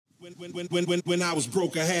When I was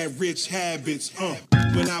broke, I had rich habits.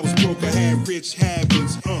 When I was broke, I had rich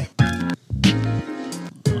habits.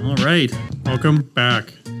 All right. Welcome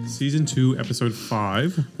back. Season 2, episode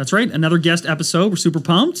 5. That's right. Another guest episode. We're super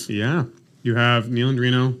pumped. Yeah. You have Neil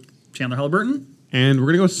Andrino. Chandler Halliburton. And we're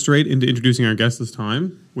going to go straight into introducing our guest this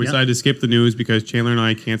time. We decided to skip the news because Chandler and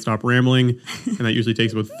I can't stop rambling. And that usually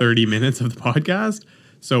takes about 30 minutes of the podcast.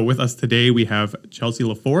 So with us today, we have Chelsea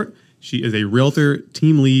Lafort. She is a realtor,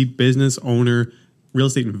 team lead, business owner, real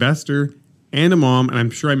estate investor, and a mom. And I'm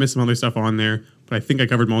sure I missed some other stuff on there, but I think I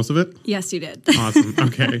covered most of it. Yes, you did. Awesome.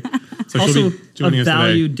 Okay. So Also, she'll be joining a us today.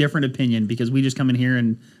 valued different opinion because we just come in here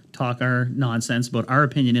and talk our nonsense about our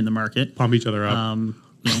opinion in the market. Pump each other up.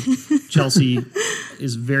 Chelsea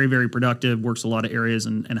is very, very productive, works a lot of areas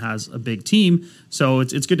and has a big team. So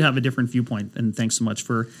it's good to have a different viewpoint. And thanks so much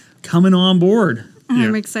for coming on board.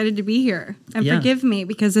 I'm excited to be here. And Yeah. forgive me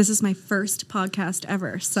because this is my first podcast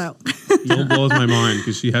ever. So It blows my mind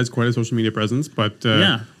because she has quite a social media presence, but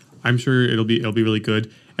I'm sure it'll be really good.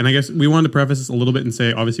 And I guess we wanted to preface this a little bit and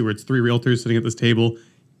say, obviously, we're 3 realtors sitting at this table.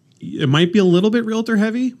 It might be a little bit realtor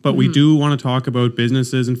heavy, but we do want to talk about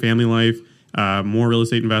businesses and family life, more real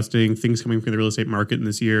estate investing, things coming from the real estate market in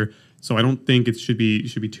this year. So I don't think it should be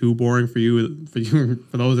too boring for you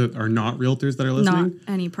for those that are not realtors that are listening.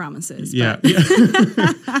 not any promises. Yeah.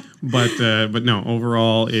 But no,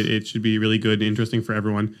 overall, it should be really good and interesting for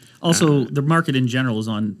everyone. Also, the market in general is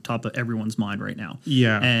on top of everyone's mind right now.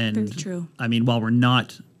 Yeah. And Very true. I mean, while we're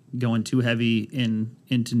not going too heavy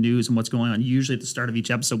into news and what's going on, usually at the start of each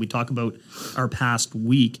episode, we talk about our past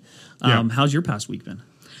week. How's your past week been?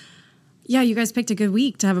 Yeah, you guys picked a good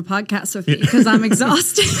week to have a podcast with me because I'm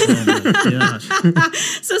exhausted. Oh my gosh.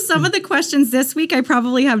 So some of the questions this week, I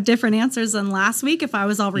probably have different answers than last week if I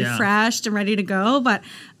was all refreshed and ready to go. But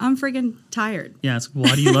I'm friggin' tired. Yeah, it's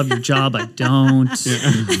why do you love your job? I don't.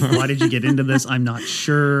 Why did you get into this? I'm not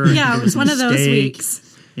sure. Yeah, it was one of those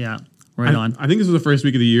weeks. Yeah, right on. I think this was the first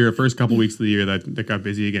week of the year, first couple weeks of the year that got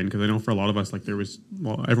busy again because I know for a lot of us, like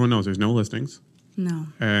everyone knows there's no listings. No.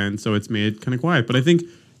 And so it's made kind of quiet. But I think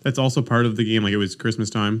that's also part of the game. Like it was Christmas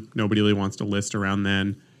time. Nobody really wants to list around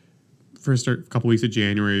then. First couple weeks of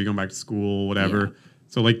January, you're going back to school, whatever. Yeah.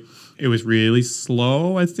 So like it was really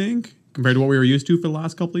slow, I think, compared to what we were used to for the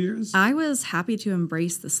last couple of years. I was happy to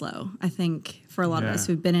embrace the slow. I think for a lot of us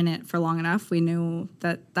who've been in it for long enough, we knew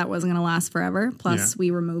that wasn't going to last forever. Plus, we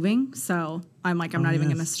were moving. So I'm like, I'm not even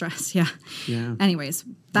going to stress. Yeah. Anyways,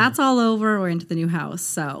 that's all over. We're into the new house.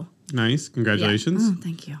 So nice. Congratulations. Oh,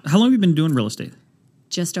 thank you. How long have you been doing real estate?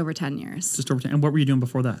 Just over 10 years. Just over 10. And what were you doing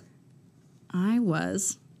before that? I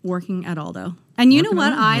was working at Aldo. And you know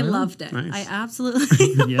what? I loved it. Nice. I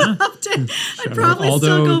absolutely loved it. I'd probably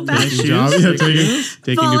still go back. Nice job.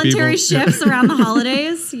 Taking Voluntary new people. shifts around the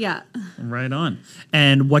holidays. Yeah. Right on.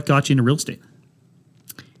 And what got you into real estate?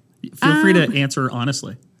 Feel free to answer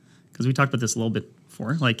honestly, because we talked about this a little bit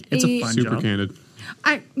before. Like, it's a fun Super job. candid.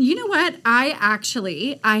 You know what?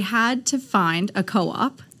 I had to find a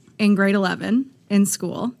co-op in grade 11 in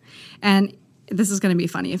school. And this is going to be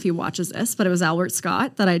funny if he watches this, but it was Albert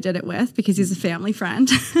Scott that I did it with because he's a family friend.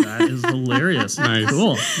 That is hilarious. Nice.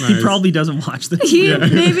 Cool. Nice. He probably doesn't watch this.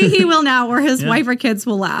 Maybe he will now, or his wife or kids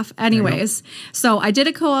will laugh. Anyways, so I did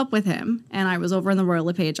a co-op with him, and I was over in the Royal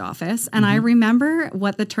LePage office, and I remember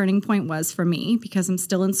what the turning point was for me because I'm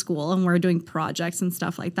still in school, and we're doing projects and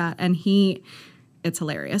stuff like that. And it's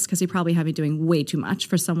hilarious because he probably had me doing way too much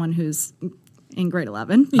for someone who's in grade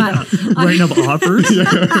 11. But Writing up offers. You're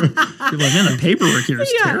like, man, the paperwork here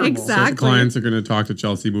is terrible. exactly. So clients are going to talk to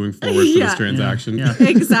Chelsea moving forward for this transaction. Yeah.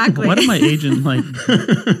 Exactly. Why did my agent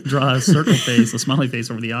draw a circle face, a smiley face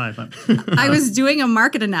over the eye? I was doing a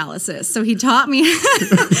market analysis, so he taught me.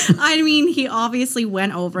 I mean, he obviously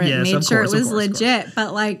went over it and Yes, made of sure course, it was of course. legit.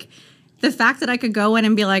 But like the fact that I could go in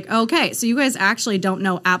and be like, okay, so you guys actually don't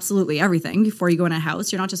know absolutely everything before you go in a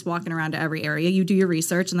house. You're not just walking around to every area. You do your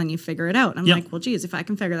research and then you figure it out. And I'm like, well, geez, if I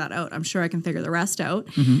can figure that out, I'm sure I can figure the rest out.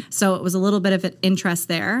 So it was a little bit of an interest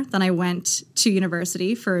there. Then I went to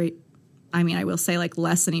university for, I will say like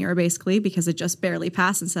less than a year basically because it just barely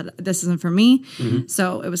passed and said, this isn't for me.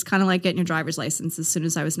 So it was kind of like getting your driver's license. As soon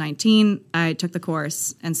as I was 19, I took the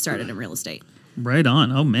course and started in real estate. Right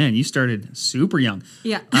on. Oh, man, you started super young.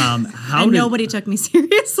 Yeah. And nobody took me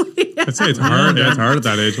seriously. I'd say it's hard. It's hard at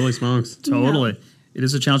that age. Holy smokes. Totally. It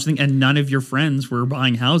is a challenging thing. And none of your friends were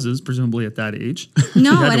buying houses, presumably at that age.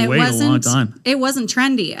 No, you had and to it wait wasn't. a long time. It wasn't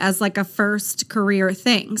trendy as like a first career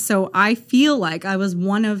thing. So I feel like I was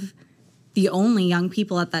one of the only young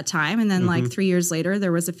people at that time. And then like 3 years later,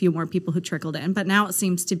 there was a few more people who trickled in. But now it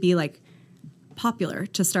seems to be like popular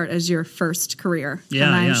to start as your first career. Yeah,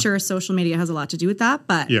 and I'm yeah. sure social media has a lot to do with that.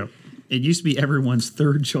 But it used to be everyone's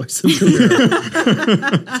third choice of career.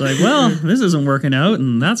 It's like, well, this isn't working out,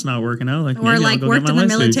 and that's not working out. Like, or like worked in the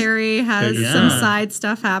license. military, has some side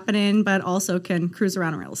stuff happening, but also can cruise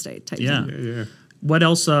around in real estate type Yeah. thing. Yeah. What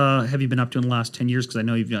else have you been up to in the last 10 years? Because I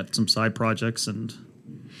know you've got some side projects and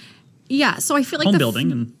Yeah, so I feel like home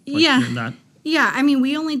building and that. Yeah, I mean,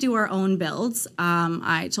 we only do our own builds.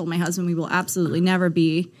 I told my husband we will absolutely never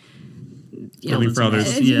be Building for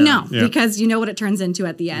others. No, because you know what it turns into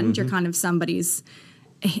at the end. You're kind of somebody's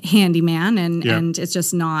handyman, and it's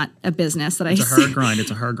just not a business that It's a hard grind.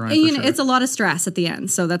 It's a hard grind. For sure. It's a lot of stress at the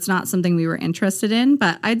end, so that's not something we were interested in.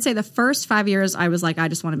 But I'd say the first 5 years, I was like, I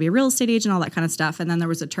just want to be a real estate agent, all that kind of stuff. And then there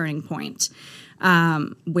was a turning point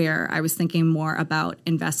where I was thinking more about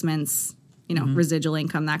investments, residual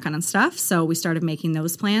income, that kind of stuff. So we started making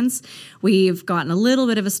those plans. We've gotten a little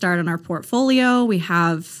bit of a start on our portfolio. We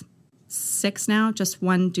have 6 now, just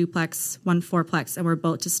 1 duplex, 1 fourplex, and we're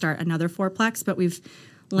about to start another fourplex, but we've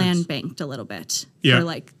land banked a little bit for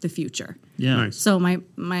like the future. Yeah. Nice. So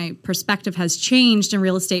my perspective has changed in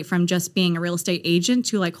real estate from just being a real estate agent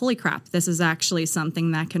to like, holy crap, this is actually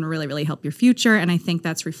something that can really, really help your future. And I think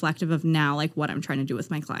that's reflective of now, like what I'm trying to do with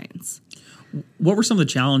my clients. What were some of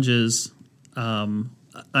the challenges? I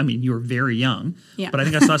mean, you were very young, but I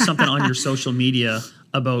think I saw something on your social media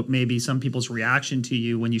about maybe some people's reaction to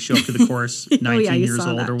you when you show up to the course, 19 years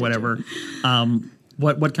old or whatever.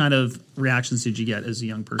 What kind of reactions did you get as a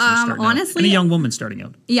young person starting honestly, out? And a young woman starting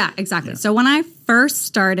out? Yeah, exactly. Yeah. So when I first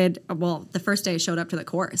started, well, the first day I showed up to the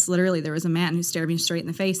course, literally there was a man who stared me straight in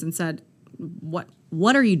the face and said,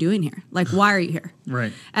 what are you doing here? Like, why are you here?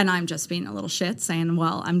 Right. And I'm just being a little shit saying,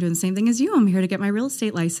 well, I'm doing the same thing as you. I'm here to get my real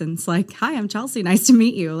estate license. Like, hi, I'm Chelsea. Nice to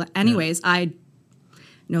meet you. Anyways,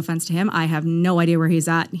 no offense to him, I have no idea where he's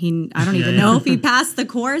at. I don't even know if he passed the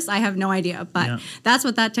course. I have no idea. But that's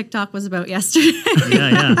what that TikTok was about yesterday.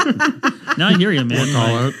 Yeah. Now I hear you, man.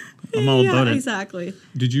 Call out. I'm all about it. Exactly.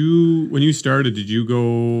 When you started, did you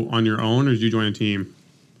go on your own or did you join a team?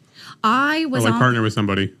 I was partner with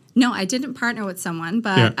somebody? No, I didn't partner with someone,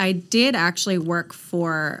 but I did actually work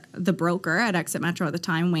for the broker at Exit Metro at the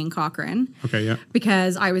time, Wayne Cochran. Okay, yeah.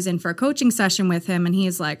 Because I was in for a coaching session with him, and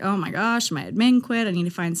he's like, oh my gosh, my admin quit. I need to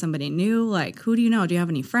find somebody new. Like, who do you know? Do you have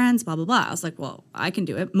any friends? Blah, blah, blah. I was like, well, I can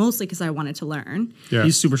do it, mostly because I wanted to learn. Yeah.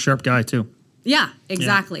 He's a super sharp guy, too. Yeah,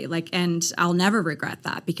 exactly. Like, and I'll never regret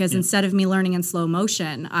that because instead of me learning in slow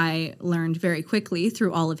motion, I learned very quickly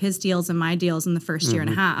through all of his deals and my deals in the first year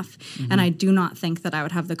and a half. And I do not think that I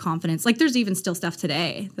would have the confidence. Like, there's even still stuff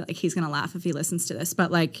today that, like, he's going to laugh if he listens to this.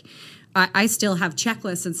 But, like, I still have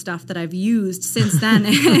checklists and stuff that I've used since then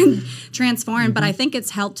and transformed. But I think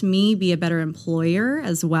it's helped me be a better employer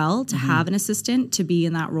as well, to have an assistant, to be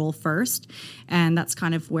in that role first. And that's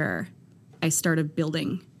kind of where I started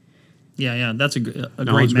building. Yeah, that's a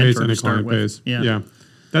great mentor to start with. Yeah.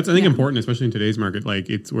 That's, I think, important, especially in today's market.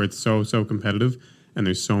 Like, it's where it's so competitive, and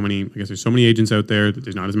there's so many agents out there that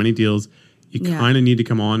there's not as many deals. You kind of need to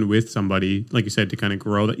come on with somebody, like you said, to kind of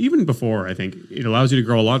grow that. Even before, I think it allows you to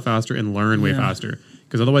grow a lot faster and learn way faster.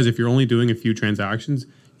 Because otherwise, if you're only doing a few transactions,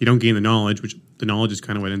 you don't gain the knowledge, which the knowledge is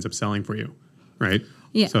kind of what ends up selling for you, right?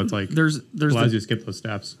 Yeah. So it's like there's allows you to skip those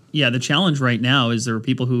steps. Yeah, the challenge right now is there are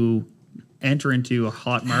people who enter into a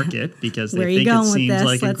hot market because they think it seems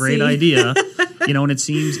like a great idea, and it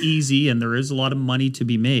seems easy and there is a lot of money to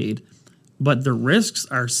be made, but the risks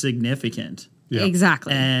are significant. Yeah.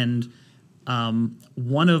 Exactly. And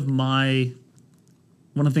one of the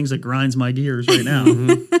things that grinds my gears right now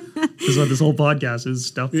is what this whole podcast is,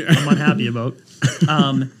 stuff I'm unhappy about,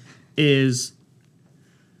 is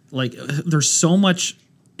like there's so much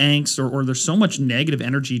angst or there's so much negative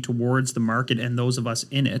energy towards the market and those of us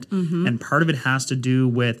in it. And part of it has to do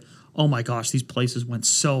with, oh my gosh, these places went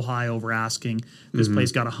so high over asking. This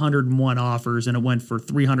place got 101 offers and it went for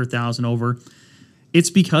 300,000 over. It's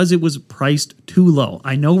because it was priced too low.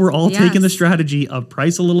 I know we're all taking the strategy of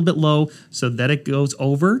price a little bit low so that it goes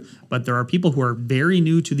over, but there are people who are very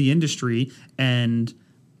new to the industry and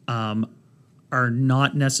are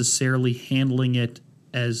not necessarily handling it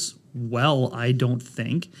as well, I don't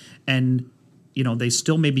think. And, they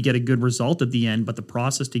still maybe get a good result at the end, but the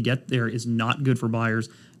process to get there is not good for buyers,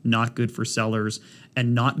 not good for sellers,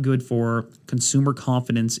 and not good for consumer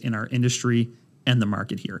confidence in our industry and the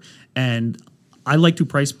market here. And I like to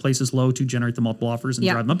price places low to generate the multiple offers and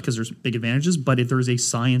drive them up because there's big advantages, but if there's a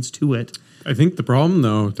science to it. I think the problem,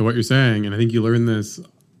 though, to what you're saying, and I think you learn this,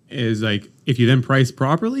 is like if you then price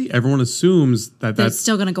properly, everyone assumes that's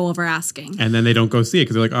still going to go over asking, and then they don't go see it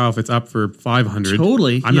because they're like, oh, if it's up for 500,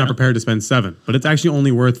 I'm not prepared to spend 7, but it's actually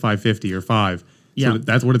only worth 550 or 5. So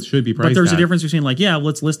that's what it should be priced. But there's at. a difference between like,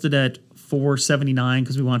 let's list it at 479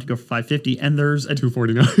 because we wanted to go for 550, and there's a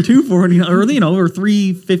 249. 249 or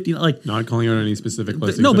 350, like Not calling out any specific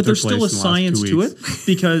listings. no, but that there's took still a place in the last science 2 to it weeks.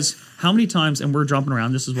 because how many times, and we're jumping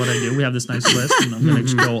around, this is what I do. We have this nice list, and I'm going to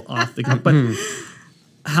just go off the cuff. But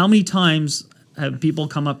how many times have people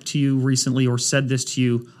come up to you recently or said this to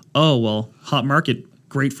you? Oh, well, hot market,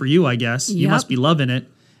 great for you, I guess. You Yep. must be loving it.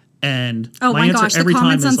 And Oh my answer gosh, the every time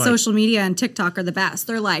comments is on like, social media and TikTok are the best.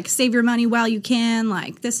 They're like, save your money while you can.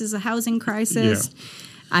 Like, this is a housing crisis. Yeah.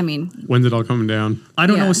 I mean, When's it all coming down? I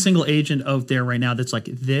don't know Yeah. a single agent out there right now that's like,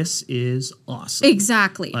 this is awesome.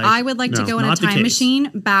 exactly. Like, I would like to no, go in a not the time case.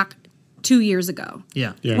 machine back 2 years ago.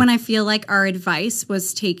 Yeah. Yeah. When I feel like our advice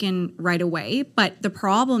was taken right away. But the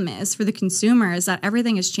problem is for the consumer is that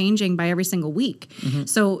everything is changing by every single week. Mm-hmm.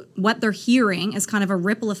 So what they're hearing is kind of a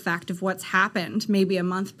ripple effect of what's happened maybe a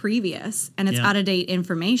month previous, and it's Yeah. out of date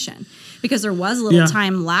information. Because there was a little Yeah.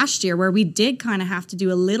 time last year where we did kind of have to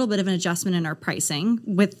do a little bit of an adjustment in our pricing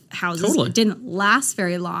with houses. Totally. It didn't last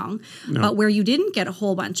very long, but where you didn't get a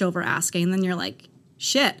whole bunch over asking, then you're like,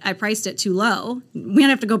 shit, I priced it too low. We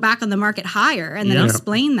have to go back on the market higher and then Yeah.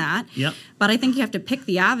 explain that. Yep. But I think you have to pick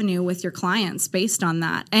the avenue with your clients based on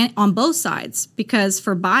that and on both sides, because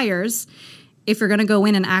for buyers, if you're going to go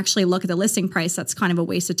in and actually look at the listing price, that's kind of a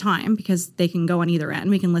waste of time because they can go on either end.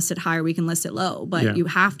 We can list it higher, we can list it low, but Yeah. you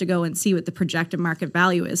have to go and see what the projected market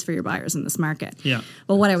value is for your buyers in this market. Yeah.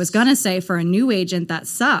 But what I was going to say for a new agent that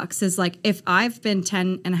sucks is like, if I've been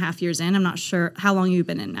 10 and a half years in, I'm not sure how long you've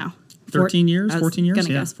been in now. 13 years, I was 14 years? Gonna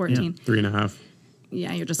Yeah. guess 14. 3.5.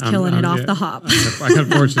 Yeah, you're just killing it off yeah. the hop. I got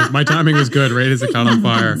fortunate. My timing was good, right? As it caught on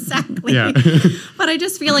fire. Exactly. Yeah. But I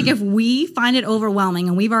just feel like if we find it overwhelming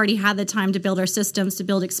and we've already had the time to build our systems, to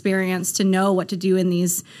build experience, to know what to do in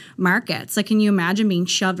these markets, like, can you imagine being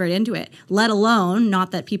shoved right into it? Let alone,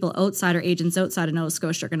 not that people outside or agents outside of Nova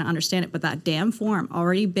Scotia are going to understand it, but that damn form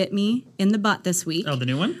already bit me in the butt this week. Oh, the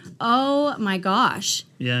new one? Oh my gosh.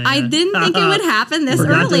 Yeah, I yeah. didn't think it would happen this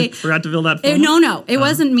Forgot early. to fill that form? No, it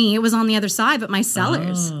wasn't me. It was on the other side, but my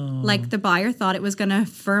sellers. Oh. Like, the buyer thought it was going to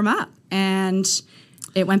firm up, and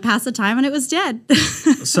it went past the time and it was dead.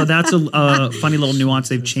 So that's a funny little nuance.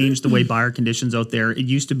 They've changed the way buyer conditions out there. It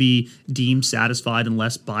used to be deemed satisfied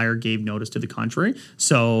unless buyer gave notice to the contrary.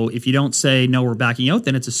 So if you don't say, no, we're backing out,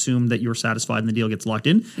 then it's assumed that you're satisfied and the deal gets locked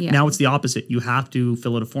in. Yeah. Now it's the opposite. You have to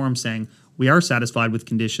fill out a form saying, we are satisfied with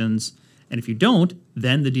conditions. And if you don't,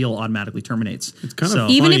 then the deal automatically terminates. It's kind of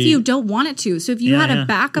Even if funny. you don't want it to. So if you Yeah, had yeah. a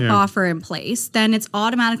backup Yeah. offer in place, then it's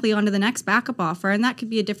automatically onto the next backup offer, and that could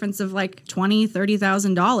be a difference of like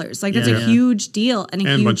 $20,000-$30,000. Like, that's Yeah, a yeah. huge deal and a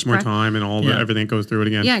And huge much more pre- time and all Yeah. the everything goes through it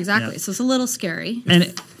again. Yeah, exactly. Yeah. So it's a little scary. And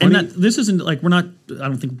funny- that, this isn't like, we're not, I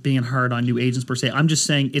don't think, being hard on new agents per se. I'm just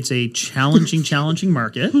saying it's a challenging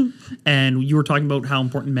market. And you were talking about how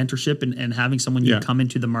important mentorship and having someone you Yeah. come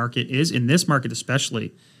into the market is. In this market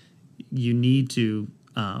especially, you need to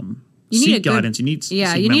You need seek a good- guidance. You need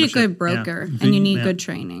Yeah, seek you need a membership. good Yeah. broker, and you need Yeah. good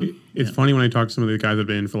training. It's funny when I talk to some of the guys that have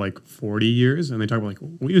been in for like 40 years and they talk about like,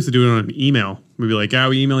 we used to do it on an email. We'd be like,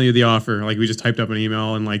 we email you the offer. Like, we just typed up an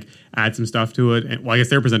email and like add some stuff to it. And, well, I guess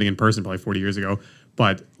they were presenting in person probably 40 years ago.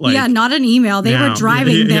 But like, Yeah, not an email. They were now-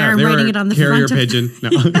 driving there and they writing were it on the carrier front pigeon. No.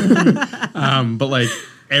 But like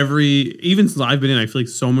even since I've been in, I feel like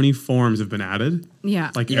so many forms have been added.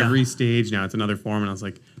 Yeah. Like Yeah. every stage now it's another form. And I was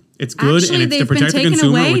like, it's good Actually, and it's to they've been protect the taken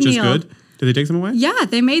consumer, away, which is Neil. good. Did they take some away? Yeah,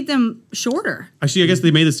 they made them shorter. Actually, I guess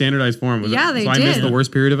they made the standardized form. Was Yeah, it? they so I missed did. the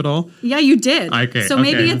worst period of it all. Yeah, you did. Okay, So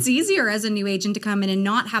maybe okay. it's easier as a new agent to come in and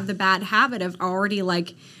not have the bad habit of already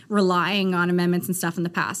like relying on amendments and stuff in the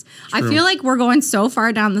past. I feel like we're going so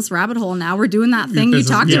far down this rabbit hole now. We're doing that thing you This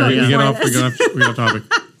is- talked yeah, about we before get off, we this. get off topic.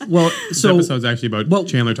 Well, This so episode's actually about well-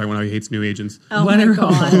 Chandler talking about how he hates new agents. Oh my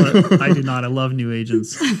God. I do not. I love new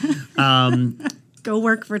agents. Go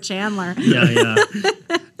work for Chandler. Yeah.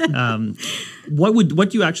 What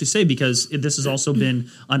do you actually say? Because this has also been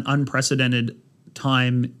an unprecedented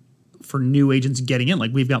time for new agents getting in.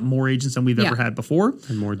 Like, we've got more agents than we've ever had before.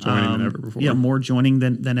 And more joining than ever before. Yeah, more joining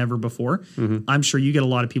than ever before. I'm sure you get a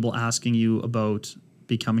lot of people asking you about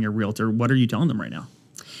becoming a realtor. What are you telling them right now?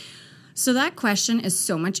 So that question is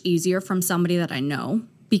so much easier from somebody that I know,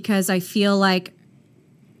 because I feel like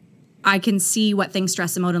I can see what things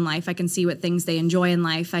stress them out in life. I can see what things they enjoy in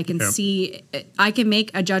life. I can I can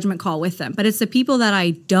make a judgment call with them. But it's the people that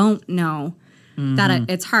I don't know that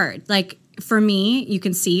it's hard. Like, for me, you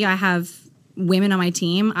can see I have women on my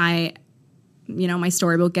team. My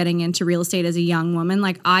story about getting into real estate as a young woman,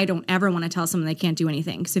 like, I don't ever want to tell someone they can't do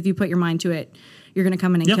anything. Because if you put your mind to it, you're going to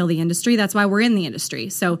come in and Yep. kill the industry. That's why we're in the industry.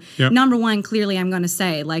 So number one, clearly I'm going to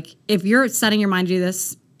say, like, if you're setting your mind to do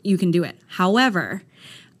this, you can do it. However,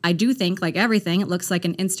 I do think, like everything, it looks like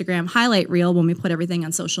an Instagram highlight reel when we put everything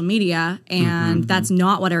on social media. And that's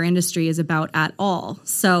not what our industry is about at all.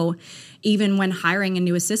 So even when hiring a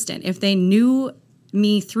new assistant, if they knew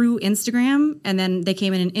me through Instagram and then they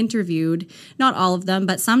came in and interviewed, not all of them,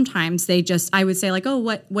 but sometimes I would say like, oh,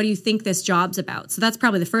 what do you think this job's about? So that's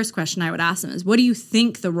probably the first question I would ask them is, what do you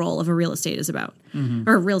think the role of a real estate is about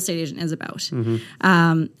or a real estate agent is about?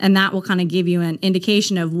 And that will kind of give you an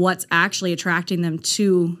indication of what's actually attracting them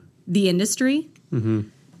to the industry.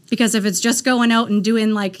 Because if it's just going out and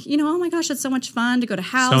doing like, oh my gosh, it's so much fun to go to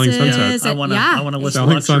houses. Selling sunsets. I want to list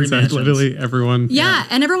Selling luxury sunsets. mansions. Literally everyone. Yeah,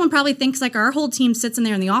 and everyone probably thinks like our whole team sits in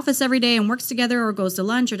there in the office every day and works together or goes to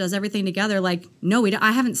lunch or does everything together. Like, no,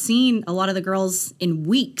 I haven't seen a lot of the girls in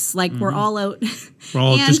weeks. Like, we're all out. We're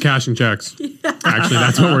all just cashing checks. Actually,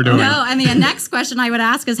 that's what we're doing. No, and the next question I would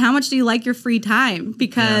ask is, how much do you like your free time?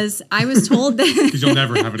 Because I was told that... Because you'll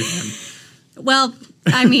never have it again. Well,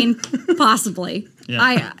 I mean, possibly.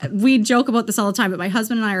 Yeah. We joke about this all the time, but my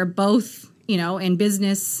husband and I are both, in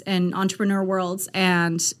business and entrepreneur worlds,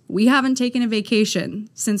 and we haven't taken a vacation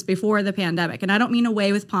since before the pandemic. And I don't mean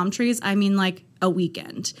away with palm trees. I mean like a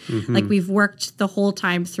weekend. Like we've worked the whole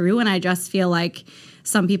time through, and I just feel like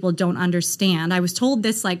some people don't understand. I was told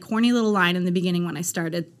this like corny little line in the beginning when I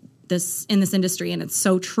started this in this industry, and it's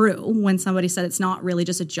so true when somebody said it's not really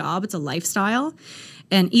just a job, it's a lifestyle.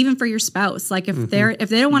 And even for your spouse, like if they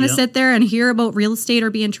don't want to sit there and hear about real estate or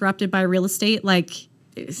be interrupted by real estate, like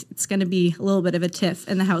it's going to be a little bit of a tiff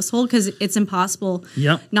in the household because it's impossible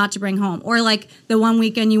not to bring home. Or like the one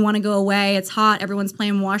weekend you want to go away, it's hot, everyone's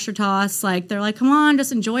playing washer toss, like they're like, come on,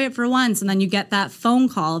 just enjoy it for once. And then you get that phone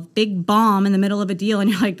call, big bomb in the middle of a deal, and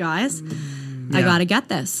you're like, guys, I got to get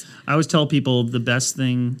this. I always tell people the best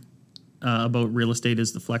thing about real estate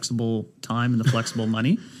is the flexible time and the flexible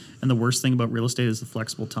money. And the worst thing about real estate is the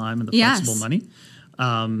flexible time and the flexible money.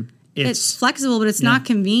 It's flexible, but it's not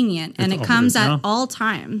convenient, and it comes at all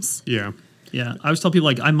times. Yeah. Yeah. I always tell people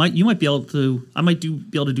like I might be able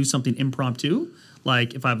to do something impromptu.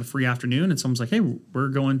 Like if I have a free afternoon and someone's like, hey, we're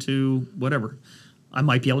going to whatever, I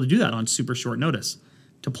might be able to do that on super short notice.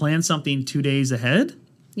 To plan something 2 days ahead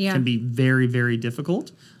can be very, very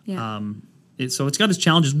difficult. Yeah. So it's got its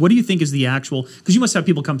challenges. What do you think is the actual, because you must have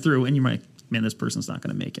people come through and you're like, man, this person's not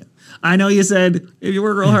going to make it. I know you said if you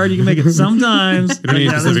work real hard, you can make it sometimes. We don't need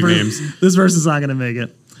specific names. This person's not going to make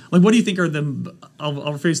it. Like, what do you think are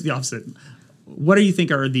I'll phrase the opposite. What do you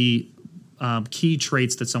think are the key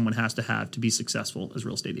traits that someone has to have to be successful as a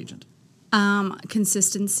real estate agent?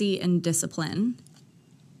 Consistency and discipline.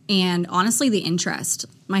 And honestly, the interest.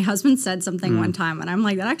 My husband said something one time, and I'm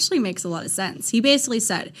like, that actually makes a lot of sense. He basically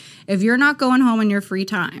said, if you're not going home in your free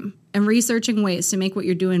time and researching ways to make what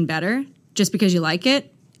you're doing better, just because you like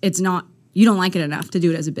it, you don't like it enough to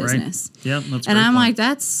do it as a business. Right. Yeah, that's and I'm point. like,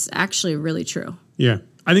 that's actually really true. Yeah.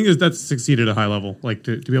 I think that's succeeded at a high level, like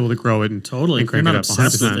to be able to grow it and totally crank it up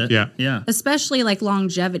 100%. Yeah. Especially like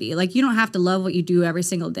longevity. Like you don't have to love what you do every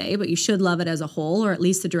single day, but you should love it as a whole, or at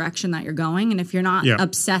least the direction that you're going. And if you're not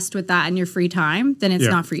obsessed with that in your free time, then it's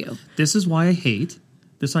not for you. This is why I hate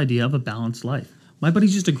this idea of a balanced life. My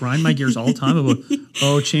buddies used to grind my gears all the time about,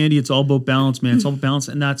 oh, Chandy, it's all about balance, man. It's all about balance.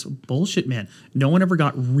 And that's bullshit, man. No one ever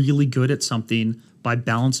got really good at something by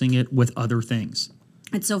balancing it with other things.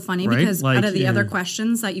 It's so funny because out of the other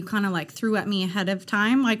questions that you kind of like threw at me ahead of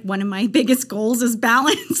time, like one of my biggest goals is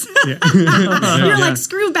balance. You're like,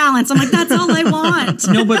 screw balance. I'm like, that's all I want.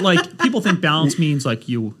 No, but like people think balance means like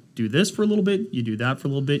you do this for a little bit, you do that for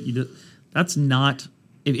a little bit. That's not,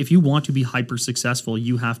 if you want to be hyper successful,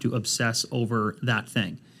 you have to obsess over that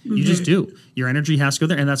thing. You just do. Your energy has to go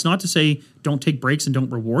there. And that's not to say don't take breaks and don't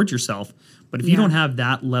reward yourself. But if you don't have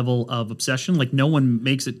that level of obsession, like no one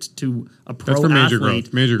makes it to a pro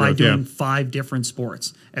athlete by doing 5 different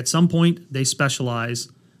sports. At some point, they specialize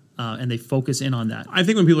and they focus in on that. I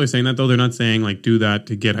think when people are saying that, though, they're not saying like do that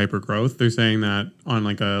to get hyper growth. They're saying that on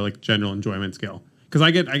like a general enjoyment scale. Because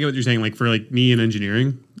I get what you're saying. Like for like me in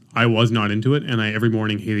engineering, I was not into it, and I every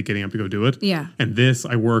morning hated getting up to go do it. Yeah. And this,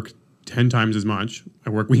 I work 10 times as much. I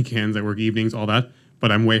work weekends, I work evenings, all that.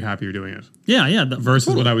 But I'm way happier doing it. Yeah.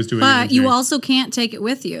 Versus what I was doing. But you also can't take it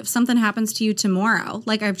with you. If something happens to you tomorrow,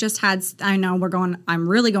 like I've just had, I know I'm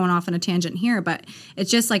really going off on a tangent here, but it's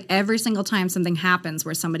just like every single time something happens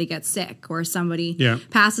where somebody gets sick or somebody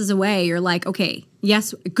passes away, you're like, okay,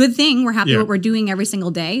 yes, good thing we're happy with what we're doing every single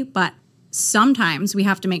day, but sometimes we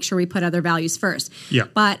have to make sure we put other values first. Yeah.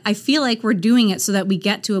 But I feel like we're doing it so that we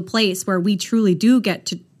get to a place where we truly do get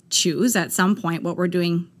to choose at some point what we're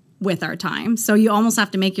doing with our time. So you almost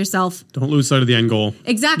have to make yourself... Don't lose sight of the end goal.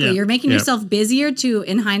 Exactly. Yeah. You're making Yeah. yourself busier to,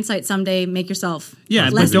 in hindsight, someday make yourself Yeah,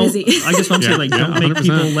 less but don't, busy. I just want to say, like, don't make 100%.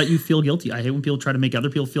 people let you feel guilty. I hate when people try to make other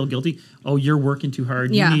people feel guilty. Oh, you're working too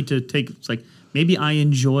hard. Yeah. You need to take, it's like, maybe I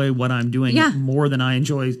enjoy what I'm doing Yeah. more than I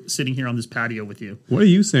enjoy sitting here on this patio with you. What are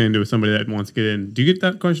you saying to somebody that wants to get in? Do you get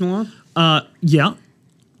that question a lot? Yeah.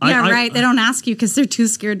 Yeah, right. They don't ask you because they're too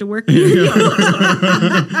scared to work. No,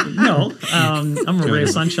 I'm a ray of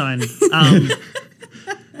sunshine. I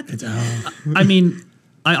mean,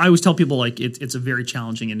 I always tell people, like, it's a very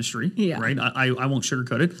challenging industry, Yeah. right? I won't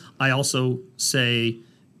sugarcoat it. I also say,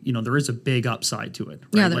 there is a big upside to it,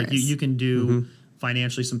 right? Yeah, there like is. You can do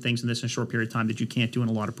financially some things in a short period of time that you can't do in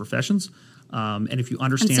a lot of professions. And if you And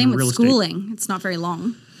understand same real with estate, schooling. It's not very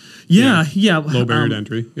long. yeah. Low barrier to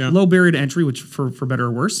entry. Yeah. Low barrier to entry, which for better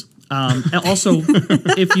or worse. And also,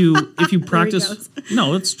 if you practice, goes.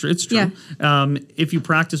 no, it's true. Yeah. If you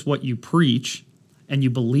practice what you preach and you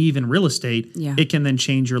believe in real estate, Yeah. it can then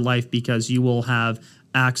change your life because you will have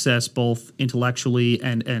access both intellectually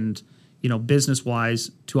and business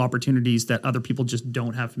wise to opportunities that other people just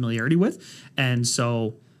don't have familiarity with, and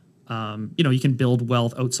so. You can build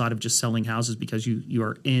wealth outside of just selling houses because you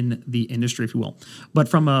are in the industry, if you will. But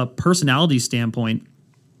from a personality standpoint,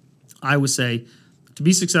 I would say to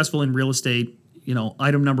be successful in real estate,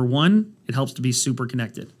 item number one, it helps to be super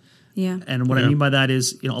connected. Yeah. And what I mean by that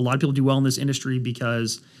is, a lot of people do well in this industry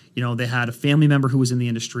because, they had a family member who was in the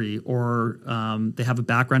industry, or they have a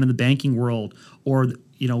background in the banking world, or,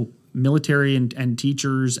 military and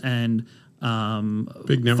teachers and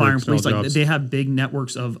Big networks, fire and police. small Like jobs. they have big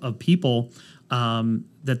networks of people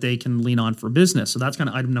that they can lean on for business. So that's kind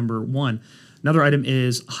of item number one. Another item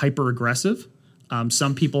is hyper aggressive.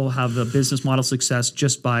 Some people have the business model success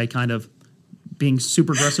just by kind of being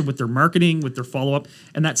super aggressive with their marketing, with their follow-up.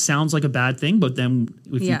 And that sounds like a bad thing, but then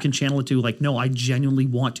if you can channel it to like, no, I genuinely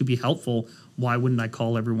want to be helpful. Why wouldn't I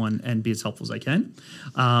call everyone and be as helpful as I can?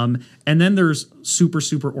 And then there's super,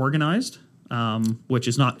 super organized, which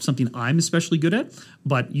is not something I'm especially good at.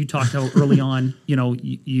 But you talked how early on,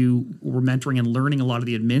 you were mentoring and learning a lot of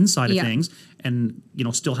the admin side of things, and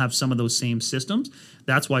still have some of those same systems.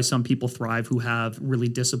 That's why some people thrive who have really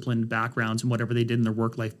disciplined backgrounds in whatever they did in their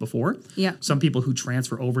work life before. Yeah. Some people who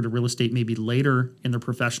transfer over to real estate maybe later in their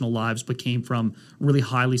professional lives, but came from really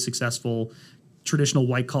highly successful traditional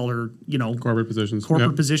white collar, Corporate positions. corporate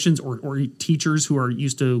Yep. positions, or teachers who are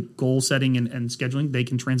used to goal setting and scheduling, they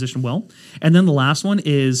can transition well. And then the last one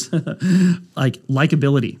is like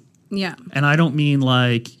likability. Yeah. And I don't mean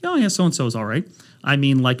like, oh yeah, so-and-so is all right. I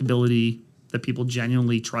mean likability, that people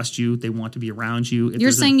genuinely trust you. They want to be around you. If You're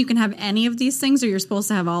there's saying you can have any of these things, or you're supposed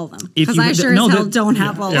to have all of them? If Because you- I sure no, as hell that- don't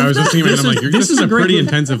have all Yeah, I of was them. just thinking, I'm like, this is a a great- pretty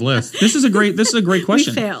intensive list. This is a great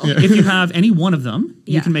question. fail. If you have any one of them,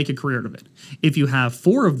 you Yeah. can make a career out of it. If you have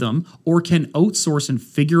four of them, or can outsource and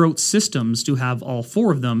figure out systems to have all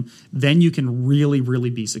four of them, then you can really, really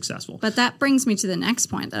be successful. But that brings me to the next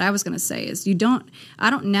point that I was going to say is I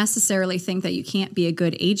don't necessarily think that you can't be a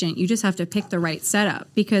good agent. You just have to pick the right setup,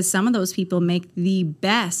 because some of those people make the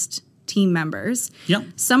best team members. Yep.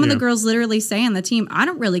 Some of the Yeah. girls literally say on the team, I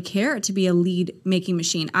don't really care to be a lead making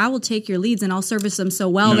machine. I will take your leads and I'll service them so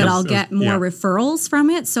well that I'll get more referrals from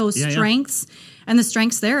it. So strengths. And the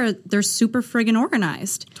strengths they're super friggin'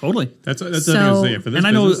 organized. Totally. That's So- what I was gonna say. For this And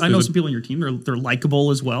I know business, there's some people on your team, they're likable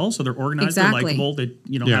as well. So they're organized, Exactly. they're likable, they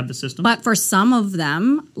Yeah. have the system. But for some of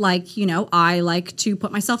them, like, I like to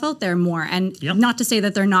put myself out there more. And Yep. not to say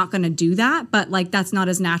that they're not going to do that, but like that's not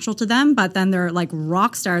as natural to them. But then they're like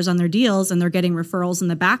rock stars on their deals and they're getting referrals in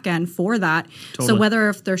the back end for that. So Totally. whether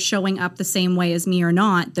if they're showing up the same way as me or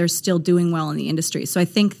not, they're still doing well in the industry. So I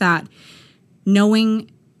think that knowing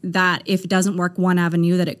that if it doesn't work one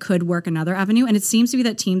avenue, that it could work another avenue. And it seems to be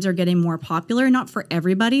that teams are getting more popular, not for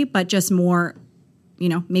everybody, but just more,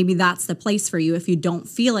 maybe that's the place for you if you don't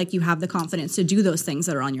feel like you have the confidence to do those things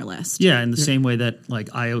that are on your list. Yeah, in the same way that like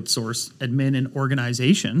I outsource admin and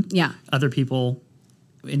organization. Yeah. Other people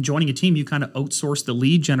in joining a team, you kind of outsource the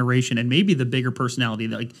lead generation and maybe the bigger personality.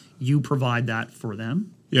 Like you provide that for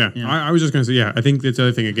them. Yeah, I was just going to say, I think that's the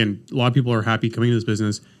other thing. Again, a lot of people are happy coming to this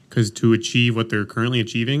business because to achieve what they're currently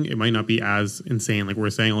achieving, it might not be as insane. Like we're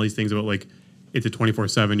saying all these things about like it's a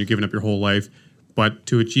 24/7, you're giving up your whole life. But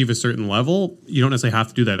to achieve a certain level, you don't necessarily have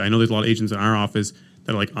to do that. I know there's a lot of agents in our office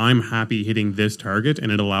that are like, I'm happy hitting this target and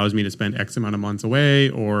it allows me to spend X amount of months away,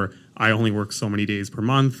 or I only work so many days per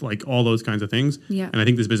month, like all those kinds of things. Yeah. And I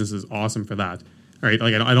think this business is awesome for that. All right,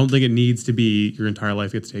 like I don't think it needs to be your entire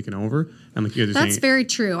life gets taken over. And like you guys are That's saying, very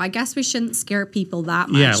true. I guess we shouldn't scare people that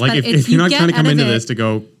much. yeah, like But if you're not get trying to come out of into it- this to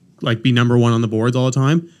go like be number one on the boards all the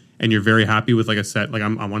time, and you're very happy with like a set, like I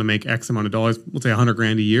want to make X amount of dollars, let's say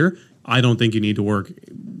 $100,000 a year. I don't think you need to work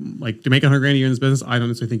like to make $100,000 a year in this business. I don't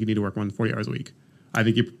necessarily think you need to work 140 hours a week. I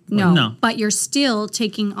think you no, but you're still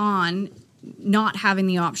taking on not having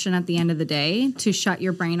the option at the end of the day to shut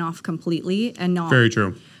your brain off completely and not. Very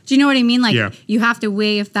true. Do you know what I mean? Like Yeah. you have to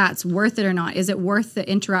weigh if that's worth it or not. Is it worth the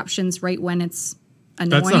interruptions right when it's annoying?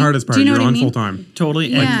 That's the hardest part. Do you know You're what I on mean? full time. Totally.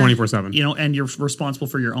 Yeah. Like 24/7. You know, and you're responsible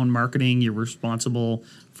for your own marketing. You're responsible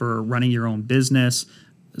for running your own business.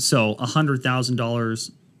 So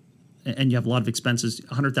 $100,000, and you have a lot of expenses.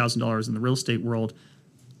 $100,000 in the real estate world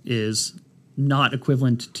is not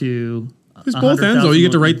equivalent to. There's both ends though. You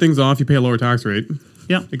get to write things off. You pay a lower tax rate.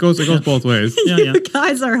 Yeah, It goes both ways. yeah, yeah. You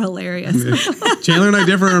guys are hilarious. Chandler and I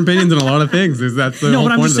differ in opinions on a lot of things. That's the No, whole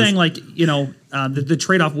but I'm point just of this. saying, like, you know, the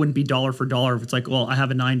trade off wouldn't be dollar for dollar if it's like, well, I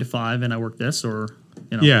have a 9 to 5 and I work this, or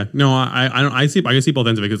you know. Yeah, no, I see both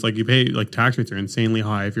ends of it because like you pay like tax rates are insanely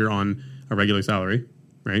high if you're on a regular salary,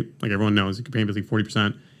 right? Like everyone knows, you can pay basically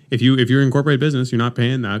 40%. If you're an incorporated business, you're not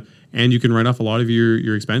paying that, and you can write off a lot of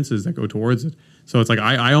your expenses that go towards it. So it's like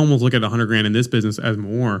I almost look at $100,000 in this business as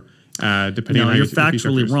more. Depending on how you're you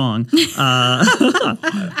factually wrong.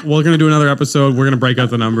 We're going to do another episode. We're going to break out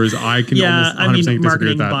the numbers. I can almost 100% I mean, disagree marketing,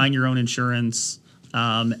 with that. buying your own insurance,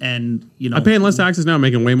 and you know, I'm paying less taxes now,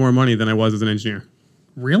 making way more money than I was as an engineer.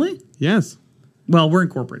 Really? Yes. Well, we're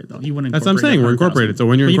incorporated though. You wouldn't. That's what I'm saying. We're incorporated. So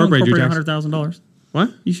when you're But incorporated, you you don't tax. incorporate $100,000.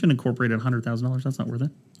 What? You shouldn't incorporate $100,000. That's not worth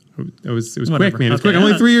it. It was Whatever. quick, man. It was Okay. quick. I'm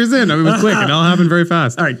only 3 years in. I mean, it was quick. It all happened very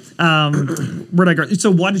fast. All right. Where'd I go? So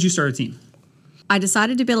why did you start a team? I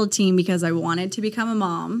decided to build a team because I wanted to become a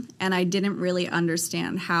mom, and I didn't really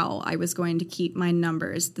understand how I was going to keep my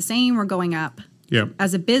numbers the same or going up Yeah.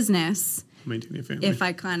 as a business Maintaining a family. if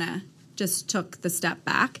I kind of just took the step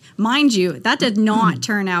back. Mind you, that did not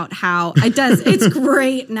turn out how it does. It's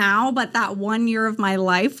great now, but that 1 year of my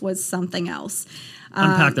life was something else.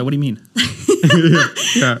 Unpack that. What do you mean?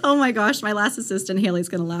 Yeah. Oh my gosh, my last assistant, Haley's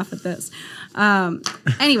going to laugh at this.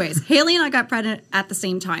 Anyways, Haley and I got pregnant at the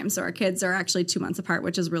same time. So our kids are actually 2 months apart,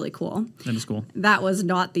 which is really cool. That is cool. That was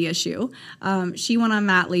not the issue. She went on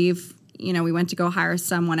mat leave. You know, we went to go hire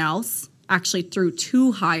someone else, actually through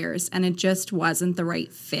 2 hires, and it just wasn't the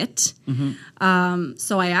right fit.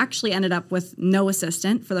 So I actually ended up with no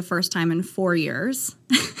assistant for the first time in 4 years.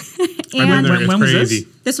 And when was this?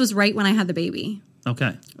 this was right when I had the baby.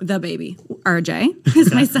 Okay. The baby. RJ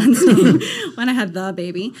is my son's name when I had the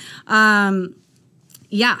baby.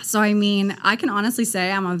 Yeah, so I mean, I can honestly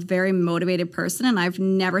say I'm a very motivated person, and I've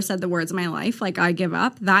never said the words in my life like I give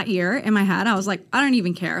up. That year in my head, I was like, I don't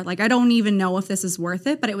even care. Like, I don't even know if this is worth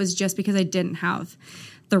it, but it was just because I didn't have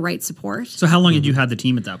the right support. So how long had you had the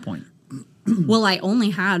team at that point? Well, I only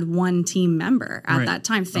had one team member at Right. that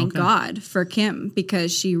time. Thank Okay. God for Kim,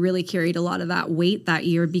 because she really carried a lot of that weight that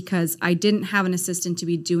year because I didn't have an assistant to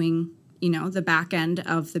be doing, you know, the back end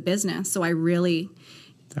of the business. So I really,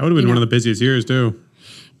 That would have been one of the busiest years, too.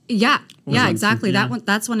 yeah, it? exactly. Yeah.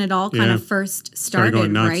 That's when it all kind Yeah. of first Started started,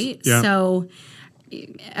 going nuts. right? Yeah. So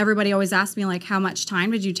everybody always asks me like, how much time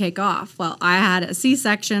did you take off? Well, I had a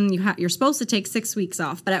C-section. You're supposed to take 6 weeks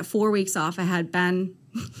off, but at 4 weeks off, I had Ben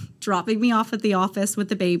dropping me off at the office with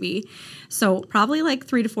the baby. So probably like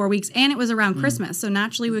 3 to 4 weeks, and it was around Christmas. So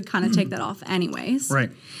naturally, we would kind of take that off anyways.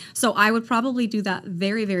 Right. So I would probably do that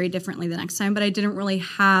very, very differently the next time, but I didn't really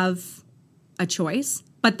have a choice.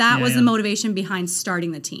 But that was the motivation behind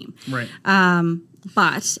starting the team. Right. And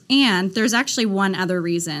there's actually one other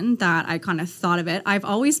reason that I kind of thought of it. I've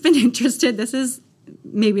always been interested. This is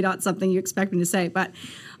maybe not something you expect me to say, but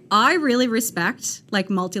I really respect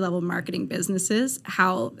like multi-level marketing businesses,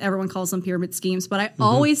 how everyone calls them pyramid schemes. But I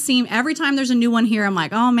always seem, every time there's a new one here, I'm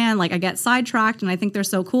like, oh man, like I get sidetracked and I think they're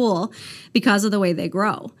so cool because of the way they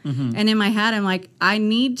grow. And in my head, I'm like, I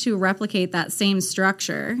need to replicate that same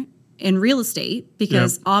structure in real estate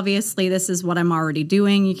because obviously this is what I'm already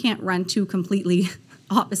doing. You can't run 2 completely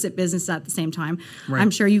opposite businesses at the same time. Right. I'm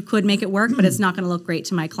sure you could make it work, but it's not going to look great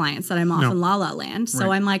to my clients that I'm off in Lawlor land. So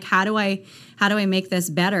Right. I'm like, how do I make this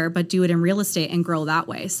better, but do it in real estate and grow that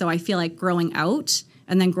way? So I feel like growing out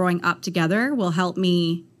and then growing up together will help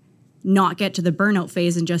me not get to the burnout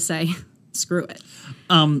phase and just say, screw it.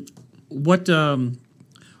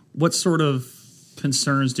 What sort of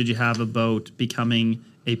concerns did you have about becoming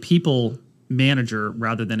a people manager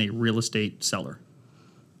rather than a real estate seller?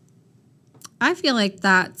 I feel like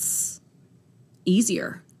that's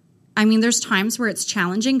easier. I mean, there's times where it's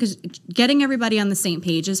challenging because getting everybody on the same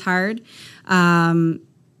page is hard.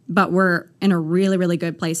 But we're in a really, really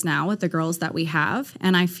good place now with the girls that we have.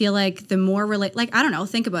 And I feel like the more I don't know,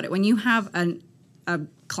 think about it. When you have a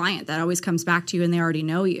client that always comes back to you and they already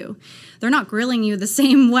know you. They're not grilling you the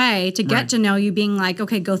same way to get to know you, being like,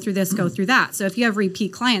 okay, go through this, go through that. So if you have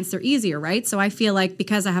repeat clients, they're easier, right? So I feel like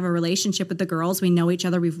because I have a relationship with the girls, we know each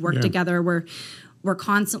other, we've worked together, we're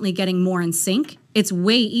constantly getting more in sync. It's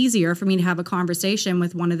way easier for me to have a conversation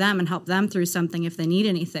with one of them and help them through something if they need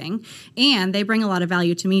anything. And they bring a lot of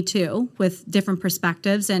value to me too, with different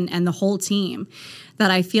perspectives and the whole team,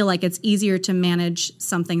 that I feel like it's easier to manage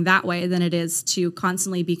something that way than it is to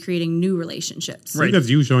constantly be creating new relationships. Right. I think that's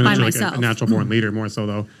you showing that you're like a natural born leader more so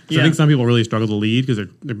though. So I think some people really struggle to lead because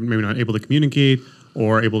they're maybe not able to communicate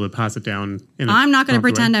or able to pass it down. I'm not going to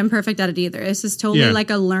pretend I'm perfect at it either. This is totally like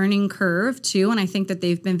a learning curve too. And I think that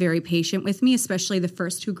they've been very patient with me, especially the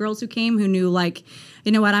first 2 girls who came, who knew like,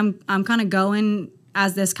 you know what, I'm kind of going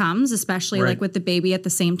as this comes, especially like with the baby at the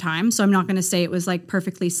same time. So I'm not going to say it was like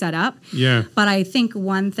perfectly set up. Yeah. But I think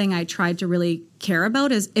one thing I tried to really care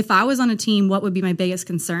about is if I was on a team, what would be my biggest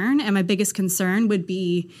concern? And my biggest concern would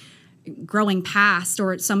be growing past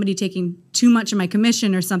or somebody taking too much of my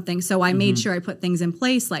commission or something. So I made sure I put things in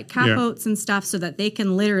place like cap outs and stuff so that they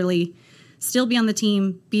can literally still be on the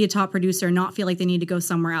team, be a top producer, not feel like they need to go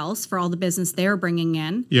somewhere else for all the business they're bringing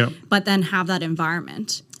in, but then have that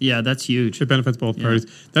environment. Yeah, that's huge. It benefits both parties.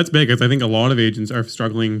 That's big because I think a lot of agents are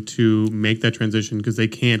struggling to make that transition because they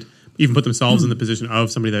can't even put themselves in the position of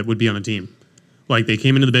somebody that would be on a team. Like they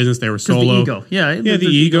came into the business, they were solo. The ego. The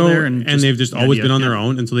ego there and they've just always been on their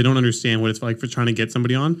own. And so they don't understand what it's like for trying to get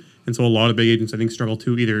somebody on. And so a lot of big agents, I think, struggle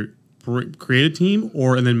to either create a team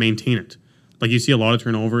and then maintain it. Like you see a lot of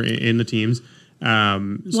turnover in the teams. So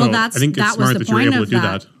I think it's smart that you're able to do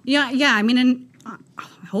that. Yeah. I mean, and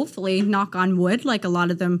hopefully, knock on wood, like a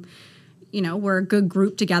lot of them, you know, we're a good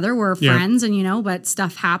group together. We're friends and, you know, but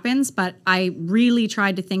stuff happens. But I really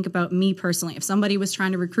tried to think about me personally. If somebody was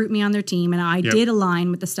trying to recruit me on their team and I did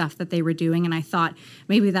align with the stuff that they were doing and I thought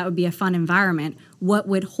maybe that would be a fun environment, what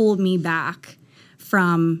would hold me back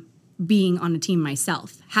from being on a team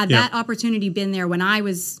myself? Had that opportunity been there when I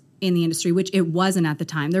was in the industry, which it wasn't at the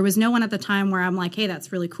time. There was no one at the time where I'm like, hey,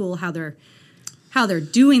 that's really cool how they're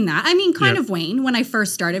doing that. I mean, kind of Wayne, when I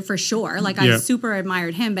first started, for sure. Like, I super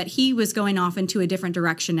admired him, but he was going off into a different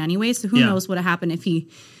direction anyway, so who knows what would have happened if he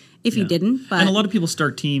didn't. But and a lot of people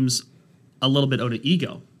start teams a little bit out of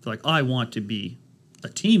ego. They're like, I want to be a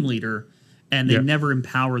team leader, and they never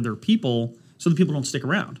empower their people, so the people don't stick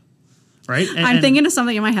around. Right? I'm thinking of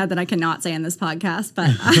something in my head that I cannot say in this podcast,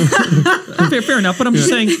 but fair enough. But I'm just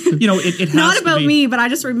saying, you know, it has not about me, but I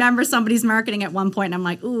just remember somebody's marketing at one point, and I'm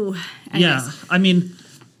like, ooh. Anyways. Yeah, I mean,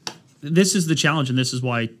 this is the challenge, and this is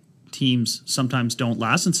why teams sometimes don't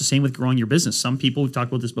last. And it's the same with growing your business. Some people, we've talked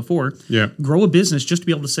about this before, grow a business just to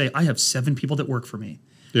be able to say, I have 7 people that work for me.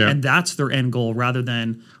 Yeah. And that's their end goal, rather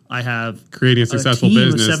than I have creating a successful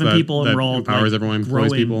business with 7 people and we're all empowers everyone,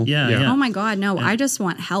 employs people. Yeah. Oh my God, no! I just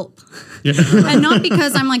want help, and not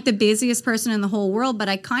because I'm like the busiest person in the whole world, but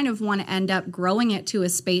I kind of want to end up growing it to a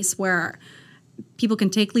space where people can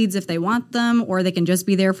take leads if they want them, or they can just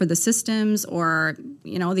be there for the systems or,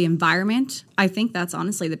 you know, the environment. I think that's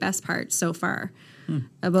honestly the best part so far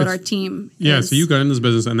about our team. Yeah, so you got into this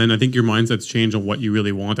business, and then I think your mindset's changed on what you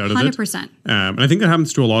really want out of it. 100%. And I think that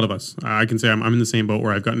happens to a lot of us. I can say I'm in the same boat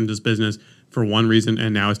where I've gotten into this business for one reason,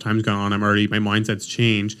 and now as time's gone on, my mindset's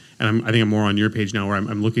changed, and I think I'm more on your page now where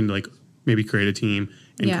I'm looking to like maybe create a team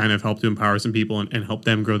and kind of help to empower some people and help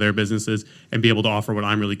them grow their businesses and be able to offer what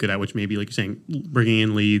I'm really good at, which may be, like you're saying, bringing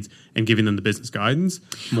in leads and giving them the business guidance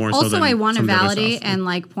more also, so than I want to validate and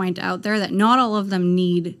like point out there that not all of them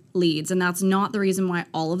need leads, and that's not the reason why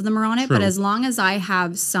all of them are on it. True. But as long as I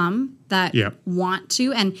have some that want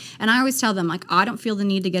to, and I always tell them, like, I don't feel the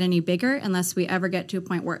need to get any bigger unless we ever get to a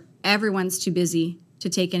point where everyone's too busy to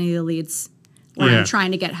take any of the leads when I'm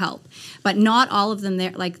trying to get help. But not all of them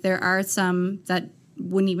there. Like, there are some that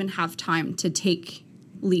wouldn't even have time to take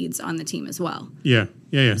leads on the team as well. Yeah.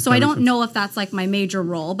 So I don't know if that's like my major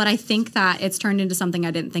role, but I think that it's turned into something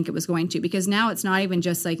I didn't think it was going to, because now it's not even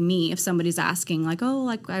just like me. If somebody's asking like, oh,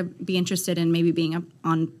 like I'd be interested in maybe being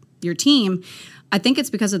on your team, I think it's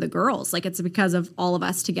because of the girls. Like, it's because of all of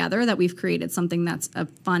us together that we've created something that's a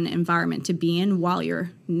fun environment to be in while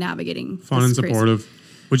you're navigating. Fun and supportive.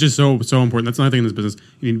 Which is so important. That's another thing in this business.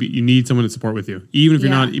 You need someone to support with you, even if you're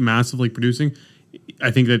not massively producing.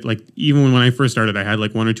 I think that, like, even when I first started, I had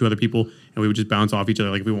like 1 or 2 other people, and we would just bounce off each other.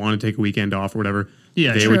 Like, if we want to take a weekend off or whatever,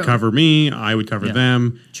 they would cover me, I would cover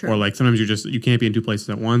them, or like sometimes you can't be in 2 places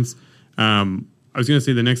at once. I was gonna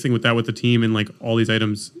say the next thing with the team and like all these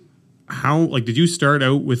items. How, like, did you start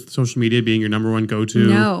out with social media being your number one go-to?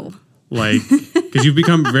 No. Like, because you've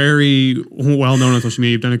become very well known on social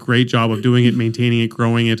media. You've done a great job of doing it, maintaining it,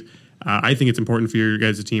 growing it. I think it's important for your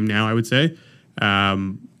guys' team now, I would say.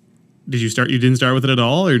 You didn't start with it at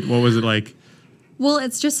all, or what was it like? Well,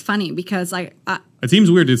 it's just funny because it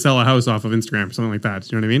seems weird to sell a house off of Instagram or something like that.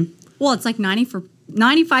 Do you know what I mean? Well, it's like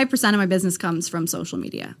 95% of my business comes from social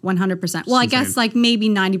media, 100%. Well, I guess like maybe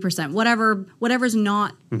 90%. Whatever's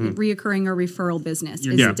not reoccurring or referral business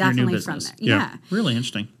is definitely from there. Yeah. Really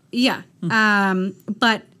interesting. Yeah.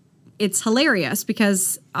 But it's hilarious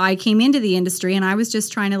because I came into the industry and I was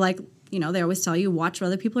just trying to like, you know, they always tell you watch what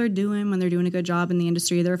other people are doing when they're doing a good job in the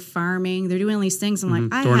industry. They're farming, they're doing all these things. I'm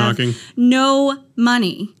like, I have no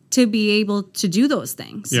money to be able to do those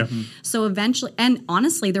things. Yeah. So eventually, and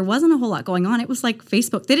honestly, there wasn't a whole lot going on. It was like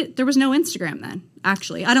Facebook. There was no Instagram then,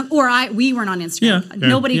 actually. We weren't on Instagram. Yeah.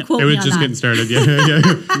 Nobody quote me on that. It was just getting started.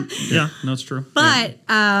 Yeah. Yeah, no, it's true. But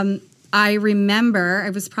I remember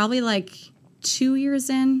it was probably like 2 years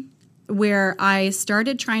in where I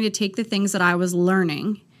started trying to take the things that I was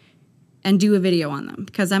learning and do a video on them.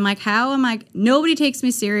 Because I'm like, nobody takes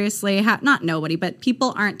me seriously. Not nobody, but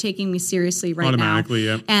people aren't taking me seriously right now. Automatically,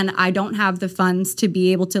 yeah. And I don't have the funds to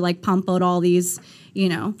be able to like pump out all these, you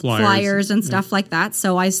know, flyers and stuff like that.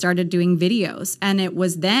 So I started doing videos. And it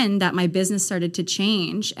was then that my business started to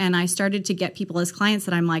change. And I started to get people as clients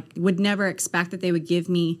that I'm like, would never expect that they would give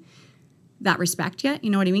me that respect yet.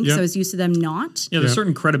 You know what I mean? Because I was used to them not. Yeah, there's a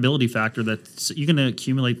certain credibility factor that you can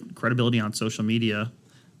accumulate credibility on social media,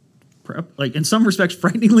 like in some respects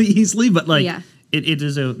frighteningly easily, but like it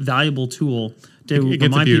is a valuable tool to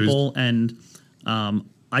remind people. And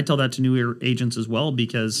I tell that to new agents as well,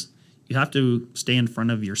 because you have to stay in front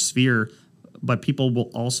of your sphere, but people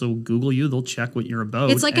will also Google you. They'll check what you're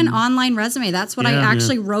about. It's like an online resume. That's what I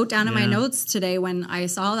actually wrote down in my notes today when I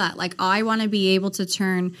saw that. Like, I want to be able to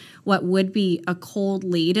turn what would be a cold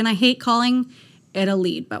lead, and I hate calling it a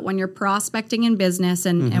lead, but when you're prospecting in business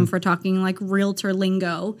and if we're talking like realtor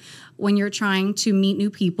lingo, when you're trying to meet new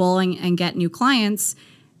people and get new clients,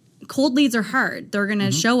 cold leads are hard. They're going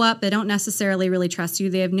to show up. They don't necessarily really trust you.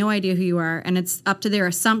 They have no idea who you are, and it's up to their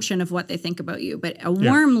assumption of what they think about you. But a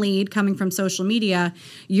warm lead coming from social media,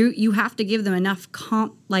 you have to give them enough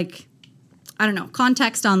context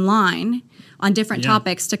online on different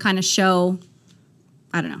topics to kind of show,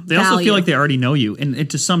 I don't know, They also feel like they already know you, and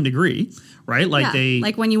to some degree, right? Like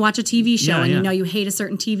like when you watch a TV show and you know you hate a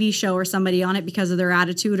certain TV show or somebody on it because of their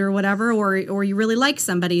attitude or whatever, or you really like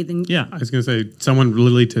somebody, then I was going to say, someone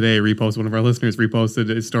literally today one of our listeners reposted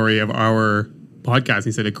a story of our podcast.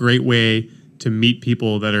 He said a great way to meet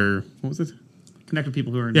people that are, what was it? Connect with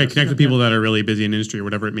people who are connect with people that are really busy in industry or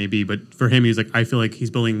whatever it may be. But for him, he's like, I feel like he's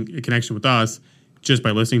building a connection with us just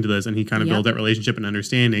by listening to this, and he kind of builds that relationship and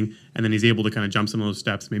understanding, and then he's able to kind of jump some of those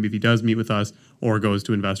steps, maybe if he does meet with us or goes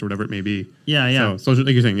to invest or whatever it may be. So social,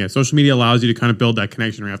 like you're saying, social media allows you to kind of build that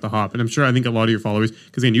connection right off the hop. And I think a lot of your followers,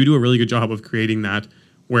 because again, you do a really good job of creating that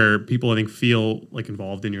where people, I think, feel like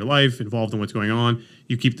involved in your life, involved in what's going on.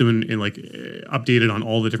 You keep them in like updated on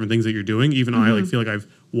all the different things that you're doing. Even I like feel like I've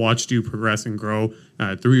watched you progress and grow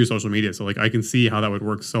through your social media. So like I can see how that would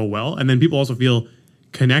work so well. And then people also feel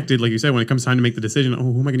connected, like you said, when it comes time to make the decision,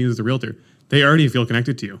 who am I going to use as a realtor? They already feel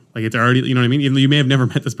connected to you. Like it's already, you know what I mean? Even though you may have never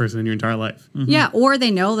met this person in your entire life. Yeah, or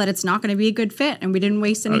they know that it's not going to be a good fit and we didn't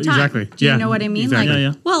waste any time. Exactly. Do you know what I mean? Exactly.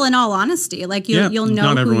 Like, well, in all honesty, like you'll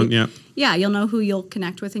know not everyone, you'll know who you'll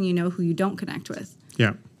connect with and you know who you don't connect with.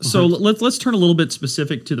 Yeah. So let's turn a little bit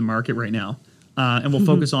specific to the market right now, and we'll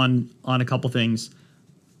focus on a couple things.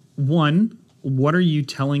 One, what are you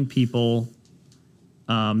telling people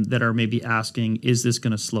that are maybe asking, is this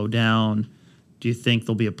going to slow down? Do you think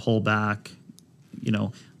there'll be a pullback? You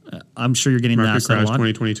know, I'm sure you're getting market asked that a lot.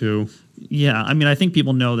 2022. Yeah, I mean, I think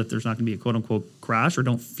people know that there's not going to be a quote-unquote crash or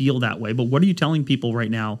don't feel that way. But what are you telling people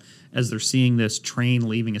right now as they're seeing this train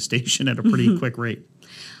leaving a station at a pretty quick rate?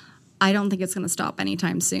 I don't think it's going to stop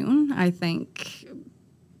anytime soon. I think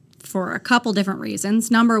for a couple different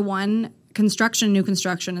reasons. Number one, new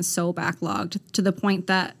construction is so backlogged to the point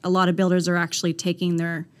that a lot of builders are actually taking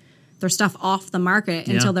their stuff off the market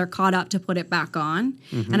until they're caught up to put it back on.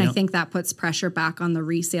 And I think that puts pressure back on the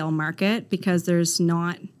resale market because there's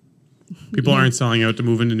not... People aren't selling out to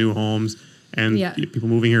move into new homes, and people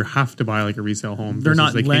moving here have to buy like a resale home. They're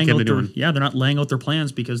not laying out they're not laying out their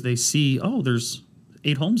plans because they see, there's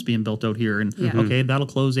 8 homes being built out here, and okay, that'll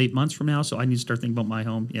close 8 months from now, so I need to start thinking about my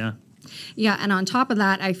home. Yeah, and on top of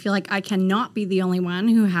that, I feel like I cannot be the only one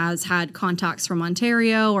who has had contacts from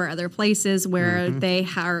Ontario or other places where they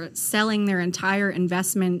are selling their entire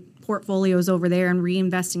investment portfolios over there and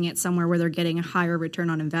reinvesting it somewhere where they're getting a higher return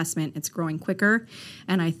on investment. It's growing quicker,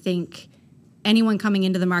 and I think anyone coming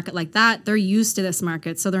into the market like that, they're used to this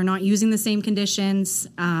market, so they're not using the same conditions.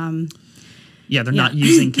 Yeah, they're not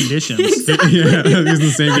using conditions. Exactly. Yeah, they're using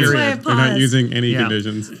the same period. They're not using any Yeah.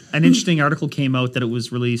 conditions. An interesting article came out that it was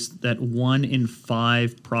released that 1 in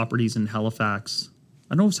 5 properties in Halifax,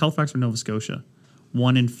 I don't know if it's Halifax or Nova Scotia,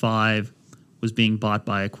 1 in 5 was being bought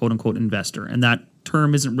by a quote-unquote investor. And that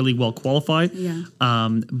term isn't really well qualified,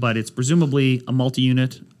 but it's presumably a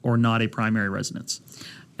multi-unit or not a primary residence.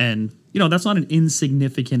 And, that's not an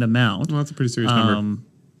insignificant amount. Well, that's a pretty serious number.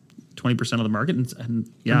 20% of the market. And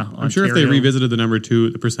I'm sure if they revisited the number too,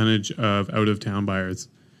 the percentage of out-of-town buyers.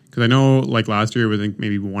 Because I know like last year, I think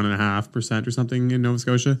maybe 1.5% or something in Nova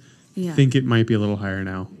Scotia. I think it might be a little higher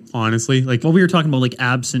now, honestly. Like, well, we were talking about like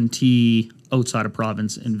absentee outside of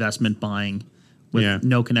province investment buying with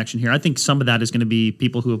no connection here. I think some of that is going to be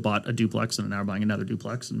people who have bought a duplex and are now buying another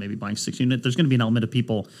duplex and maybe buying 6 unit. There's going to be an element of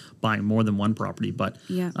people buying more than one property, but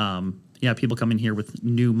people coming here with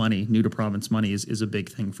new money, new to province money is a big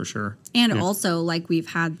thing for sure. And also, like, we've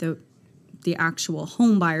had the actual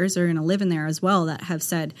home buyers that are going to live in there as well that have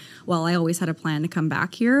said, well, I always had a plan to come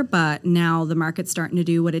back here, but now the market's starting to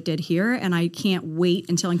do what it did here, and I can't wait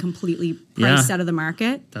until I'm completely priced out of the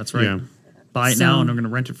market. That's right. Yeah. Buy it now, and I'm going to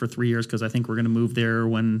rent it for 3 years because I think we're going to move there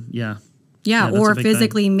when, or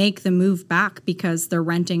physically make the move back because they're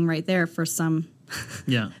renting right there for some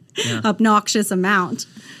obnoxious amount.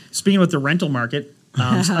 Speaking with the rental market,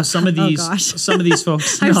 some of these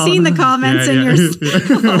folks. I've seen the comments in your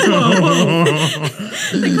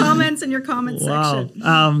the comments in your comment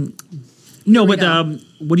section.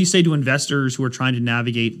 What do you say to investors who are trying to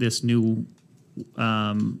navigate this new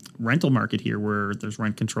rental market here, where there's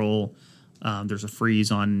rent control, there's a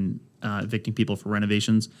freeze on evicting people for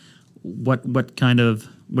renovations? What are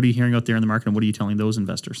you hearing out there in the market, and what are you telling those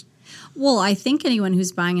investors? Well, I think anyone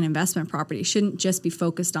who's buying an investment property shouldn't just be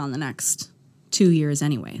focused on the next 2 years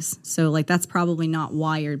anyways. So like that's probably not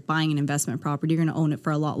why you're buying an investment property. You're going to own it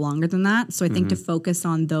for a lot longer than that. So I think to focus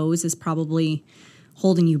on those is probably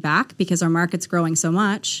holding you back because our market's growing so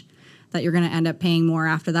much that you're going to end up paying more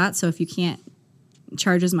after that. So if you can't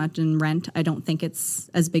charge as much in rent, I don't think it's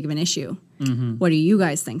as big of an issue. What do you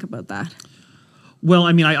guys think about that? Well,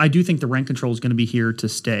 I mean, I do think the rent control is going to be here to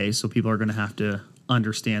stay, so people are going to have to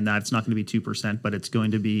understand that it's not going to be 2%, but it's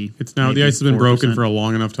going to be. It's now the ice has been 4%. Broken for a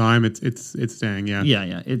long enough time. It's staying.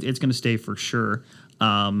 Yeah. It's going to stay for sure.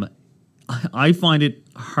 I find it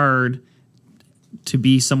hard to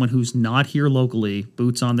be someone who's not here locally,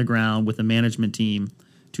 boots on the ground with a management team,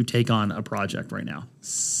 to take on a project right now.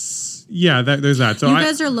 Yeah, there's that. So you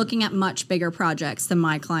guys are looking at much bigger projects than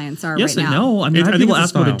my clients are right now. Yes and no. I mean, I have people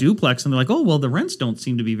ask about a duplex, and they're like, oh, well, the rents don't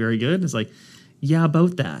seem to be very good. It's like, yeah,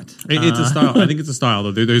 about that. It's a style. I think it's a style,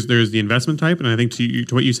 though. There's the investment type, and I think to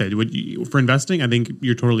what you said, for investing, I think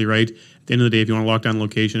you're totally right. At the end of the day, if you want to lock down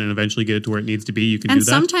location and eventually get it to where it needs to be, you can do that. And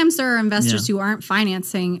sometimes there are investors who aren't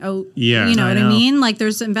financing. Yeah, you know what I mean? Like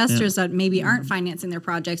there's investors that maybe aren't financing their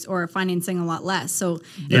projects or are financing a lot less. So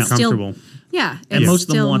it's still comfortable. Yeah, and most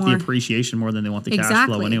of them want the appreciation more than they want the cash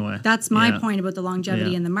flow anyway. That's my point about the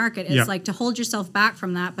longevity in the market. It's like to hold yourself back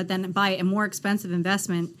from that, but then buy a more expensive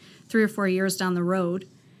investment 3 or 4 years down the road.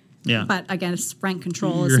 Yeah. But again, it's rent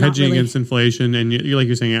control. You're hedging against inflation, and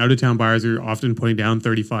you're saying, out-of-town buyers are often putting down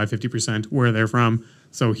 35, 50% where they're from.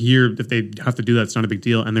 So here, if they have to do that, it's not a big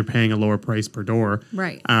deal, and they're paying a lower price per door.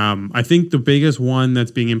 Right. I think the biggest one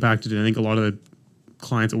that's being impacted, and I think a lot of the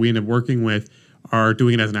clients that we end up working with are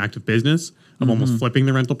doing it as an active business of almost flipping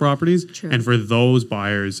the rental properties. True. And for those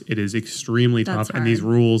buyers, it is extremely tough, hard. and these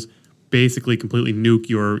rules basically completely nuke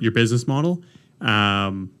your business model.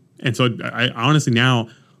 And so I honestly now,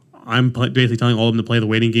 I'm basically telling all of them to play the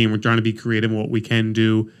waiting game. We're trying to be creative in what we can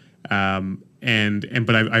do. But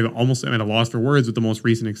I almost am at a loss for words with the most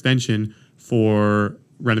recent extension for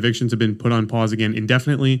rent evictions have been put on pause again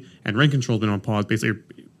indefinitely, and rent control has been on pause, basically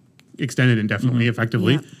extended indefinitely,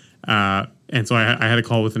 effectively. Yeah. And so I had a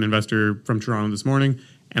call with an investor from Toronto this morning,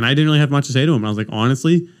 and I didn't really have much to say to him. I was like,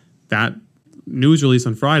 honestly, that news release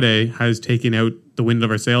on Friday has taken out the wind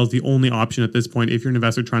of our sails. The only option at this point, if you're an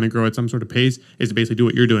investor trying to grow at some sort of pace, is to basically do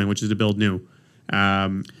what you're doing, which is to build new.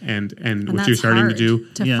 And what you're starting to do.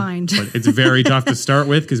 Find. But it's very tough to start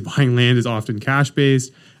with because buying land is often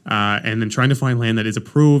cash-based. And then trying to find land that is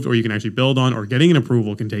approved or you can actually build on, or getting an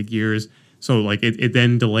approval can take years. So like it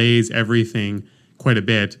then delays everything quite a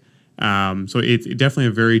bit. So it's definitely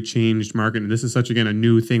a very changed market. And this is such, again, a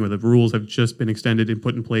new thing where the rules have just been extended and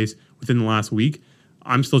put in place within the last week.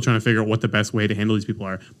 I'm still trying to figure out what the best way to handle these people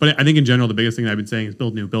are. But I think in general, the biggest thing that I've been saying is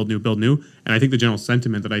build new, build new, build new. And I think the general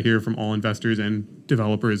sentiment that I hear from all investors and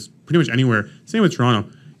developers, pretty much anywhere, same with Toronto,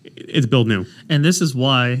 it's build new. And this is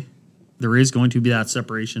why there is going to be that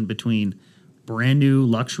separation between brand new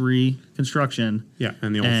luxury construction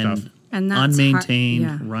and the old stuff. And that's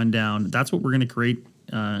unmaintained, rundown. That's what we're going to create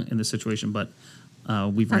in this situation. But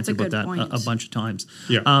we've ranted about that a bunch of times.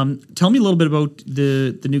 Yeah. Tell me a little bit about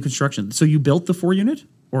the new construction. So you built the 4-unit,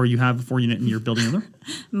 or you have a 4-unit and you're building another?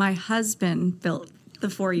 My husband built the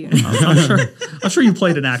 4-unit. I'm sure you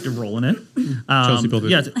played an active role in it. Chelsea built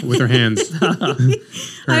it with her hands. Her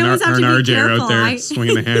I always have to be RJ are careful. out there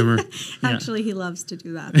swinging the hammer. Actually, he loves to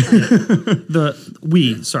do that.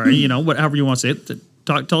 Whatever you want to say it.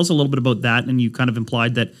 Tell us a little bit about that, and you kind of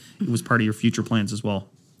implied that it was part of your future plans as well.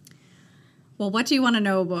 Well, what do you want to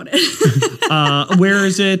know about it? Where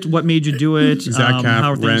is it? What made you do it? Exact cap,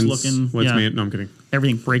 how are things rents, looking? what's made? No, I'm kidding.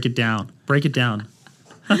 Everything. Break it down.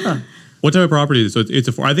 What type of property is it? So it's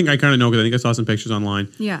a 4. I think I kind of know because I think I saw some pictures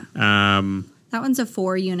online. Yeah. That one's a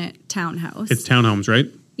 4-unit townhouse. It's townhomes, right?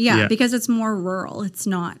 Yeah, because it's more rural. It's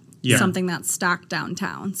not something that's stacked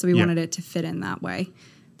downtown. So we wanted it to fit in that way.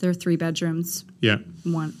 There are 3 bedrooms. Yeah.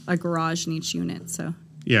 A garage in each unit. So.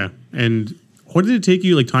 Yeah. And what did it take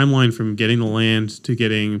you, like, timeline from getting the land to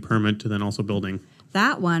getting permit to then also building?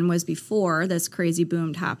 That one was before this crazy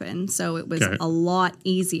boom happened. So it was a lot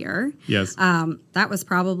easier. Yes. That was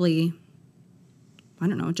probably, I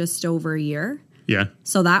don't know, just over a year. Yeah.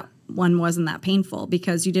 So that one wasn't that painful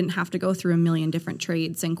because you didn't have to go through a million different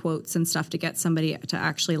trades and quotes and stuff to get somebody to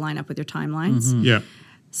actually line up with your timelines. Mm-hmm. Yeah.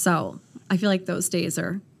 So I feel like those days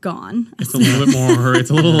are gone. It's a little bit more, it's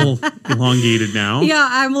a little elongated now. Yeah,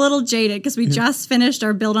 I'm a little jaded because we just finished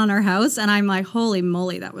our build on our house and I'm like, holy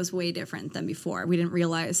moly, that was way different than before. We didn't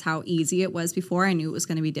realize how easy it was before. I knew it was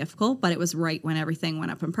going to be difficult, but it was right when everything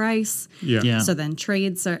went up in price. Yeah. So then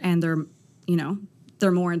trades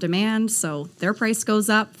they're more in demand, so their price goes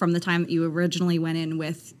up from the time that you originally went in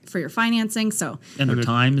with for your financing. So and their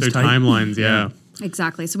timelines, yeah.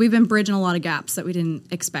 Exactly. So we've been bridging a lot of gaps that we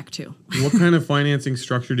didn't expect to. What kind of financing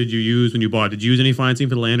structure did you use when you bought? Did you use any financing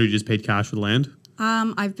for the land, or you just paid cash for the land?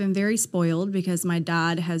 I've been very spoiled because my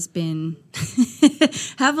dad has been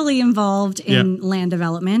heavily involved in land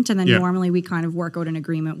development. And then normally we kind of work out an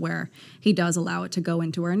agreement where he does allow it to go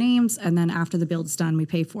into our names. And then after the build's done, we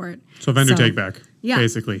pay for it. So vendor take back,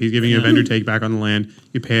 basically. He's giving you a vendor take back on the land.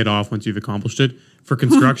 You pay it off once you've accomplished it. For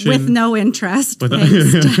construction. With no interest. That's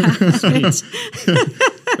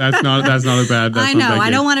not a bad. I know.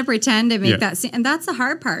 I don't want to pretend to make that. And that's the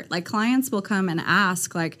hard part. Like clients will come and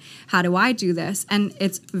ask, like, how do I do this? And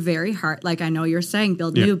it's very hard. Like I know you're saying,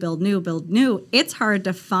 build new, build new, build new. It's hard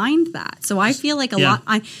to find that. So I feel like a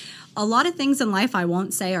lot of things in life I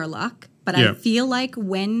won't say are luck, but I feel like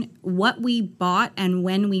what we bought and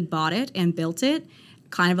when we bought it and built it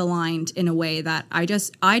kind of aligned in a way that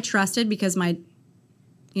I trusted because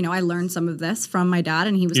I learned some of this from my dad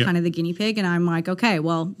and he was kind of the guinea pig and I'm like, okay,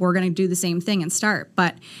 well, we're going to do the same thing and start.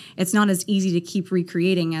 But it's not as easy to keep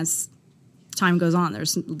recreating as time goes on.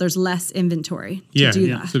 There's less inventory to do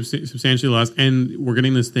that. Substantially less. And we're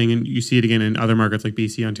getting this thing, and you see it again in other markets like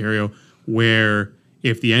BC, Ontario, where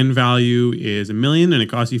if the end value is $1 million and it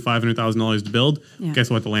costs you $500,000 to build, guess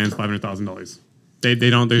what? The land's $500,000. They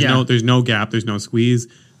don't. There's no gap. There's no squeeze.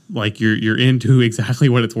 Like you're into exactly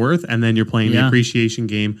what it's worth, and then you're playing the appreciation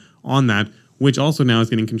game on that, which also now is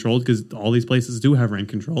getting controlled because all these places do have rent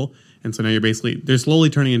control, and so now they're slowly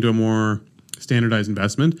turning into a more standardized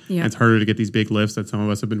investment. Yeah. It's harder to get these big lifts that some of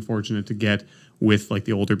us have been fortunate to get with like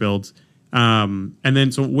the older builds. And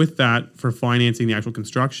then so with that, for financing the actual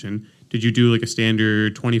construction, did you do like a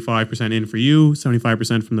standard 25% in for you,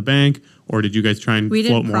 75% from the bank, or did you guys try and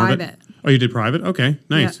float more of it? Oh, you did private? Okay,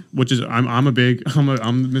 nice. Yeah. Which is I'm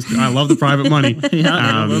Mr. I love the private money.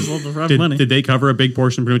 I love the private money. Did they cover a big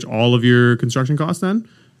portion, pretty much all of your construction costs then?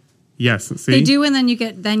 Yes. See? They do, and then you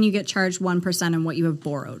get charged 1% on what you have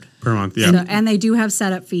borrowed per month. Yeah, and they do have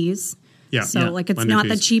setup fees. Yeah. So like it's not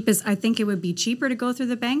the cheapest. I think it would be cheaper to go through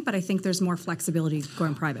the bank, but I think there's more flexibility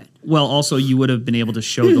going private. Well, also you would have been able to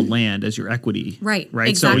show the land as your equity. Right. So,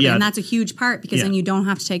 Exactly. And that's a huge part because then you don't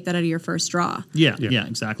have to take that out of your first draw. Yeah,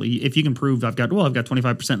 exactly. If you can prove I've got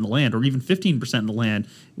 25% in the land or even 15% in the land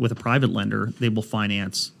with a private lender, they will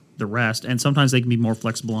finance the rest, and sometimes they can be more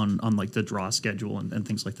flexible on like the draw schedule and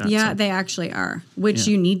things like that. Yeah, they actually are, which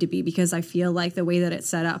you need to be because I feel like the way that it's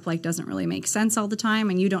set up like doesn't really make sense all the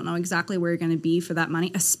time, and you don't know exactly where you're going to be for that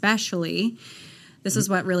money, especially. This is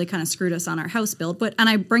what really kind of screwed us on our house build. And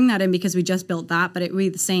I bring that in because we just built that, but it would be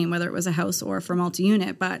the same whether it was a house or for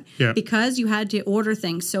multi-unit. But because you had to order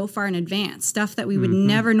things so far in advance, stuff that we would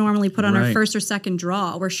never normally put on our first or second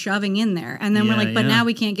draw, we're shoving in there. And then we're like, but now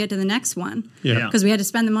we can't get to the next one because we had to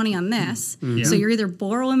spend the money on this. So you're either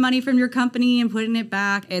borrowing money from your company and putting it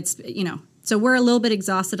back. It's, so we're a little bit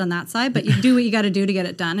exhausted on that side, but you do what you got to do to get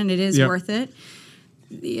it done, and it is worth it.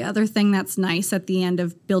 the other thing that's nice at the end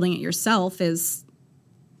of building it yourself is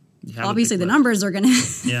obviously the left. numbers are going to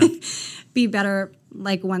Yeah. be better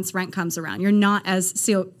like once rent comes around. You're not as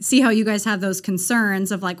see how you guys have those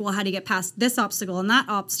concerns of like, well, how do you get past this obstacle and that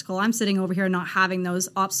obstacle? I'm sitting over here not having those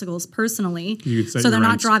obstacles personally. You could set so your they're not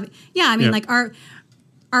rents. driving. Yeah, I mean Yeah. like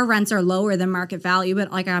our rents are lower than market value,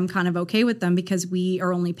 but like I'm kind of okay with them because we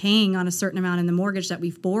are only paying on a certain amount in the mortgage that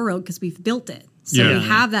we've borrowed because we've built it. So Yeah. we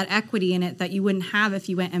have that equity in it that you wouldn't have if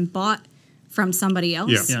you went and bought from somebody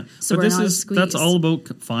else. Yeah. Yeah. So but we're not as squeezed. that's all about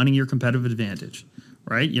finding your competitive advantage,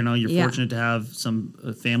 right? You know, you're Yeah. fortunate to have some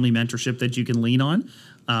family mentorship that you can lean on.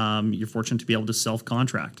 You're fortunate to be able to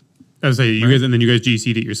self-contract. I would say you guys, and then you guys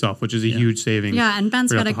GC'd it yourself, which is a huge saving. Yeah, and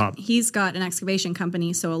Ben's right got off the hop. he's got an excavation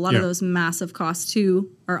company, so a lot of Yeah. those massive costs too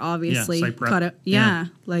are obviously site prep. cut out. Yeah.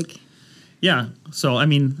 Like Yeah. So, I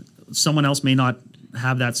mean, someone else may not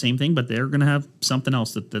have that same thing, but they're going to have something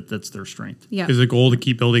else that's their strength. yeah. Is the goal to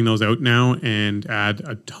keep building those out now and add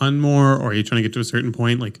a ton more, or are you trying to get to a certain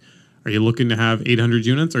point? Like, are you looking to have 800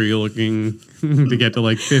 units, or are you looking to get to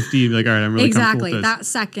like 50? Like, all right, I'm really Exactly. comfortable with That this.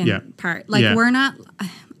 second Yeah. part. Like Yeah.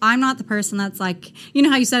 I'm not the person that's like, you know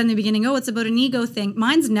how you said in the beginning, oh, it's about an ego thing.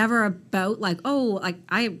 Mine's never about like, oh, like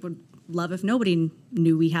I would love if nobody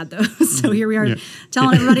knew we had those. So here we are Yeah.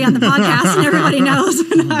 telling everybody on the podcast and everybody knows.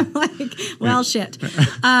 And I'm like, well, shit.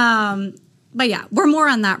 But yeah, we're more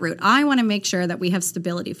on that route. I want to make sure that we have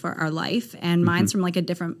stability for our life. And mine's from like a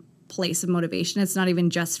different place of motivation. It's not even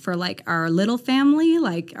just for like our little family,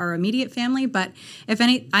 like our immediate family, but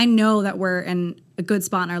I know that we're in a good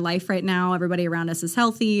spot in our life right now. Everybody around us is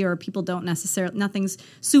healthy, or people don't necessarily, nothing's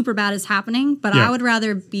super bad is happening, but Yeah. I would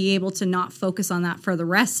rather be able to not focus on that for the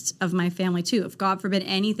rest of my family too. If God forbid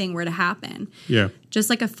anything were to happen, Yeah. just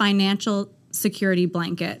like a financial security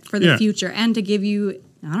blanket for the Yeah. future, and to give you,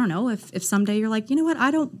 I don't know, if someday you're like, you know what,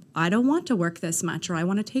 I don't want to work this much, or I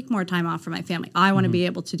want to take more time off for my family. I want to be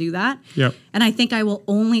able to do that. Yep. And I think I will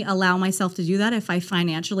only allow myself to do that if I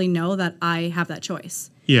financially know that I have that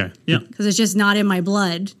choice. Yeah. Yeah. Because it's just not in my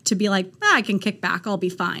blood to be like, I can kick back, I'll be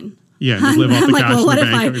fine. Yeah. Just live off I'm the like, cash well, in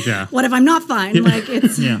the bank. what if I'm not fine? Like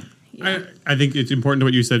it's Yeah. I think it's important to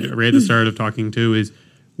what you said right at the start of talking too is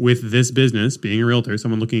with this business, being a realtor,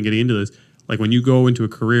 someone looking at getting into this, like when you go into a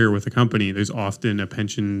career with a company, there's often a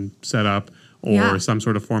pension set up or Yeah. some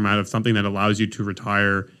sort of format of something that allows you to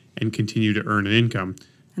retire and continue to earn an income.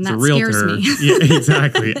 And As that a realtor, scares me. yeah,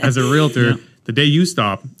 exactly. As a realtor, the day you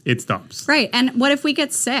stop, it stops. Right. And what if we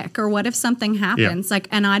get sick, or what if something happens? Like,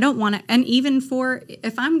 and I don't want to, and even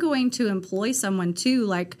if I'm going to employ someone too,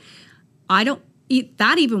 like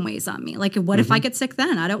that even weighs on me. Like, what if I get sick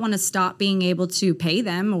then? I don't want to stop being able to pay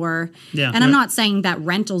them Yeah. and I'm not saying that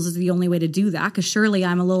rentals is the only way to do that, because surely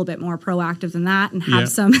I'm a little bit more proactive than that and have Yeah.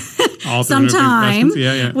 some Alternative time investments.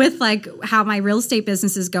 Yeah. with like how my real estate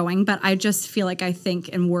business is going. But I just feel like I think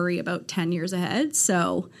and worry about 10 years ahead.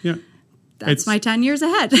 So Yeah. that's my 10 years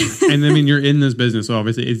ahead. And I mean, you're in this business, so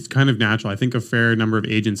obviously it's kind of natural. I think a fair number of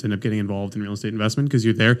agents end up getting involved in real estate investment because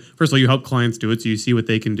you're there. First of all, you help clients do it, so you see what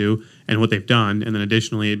they can do and what they've done. And then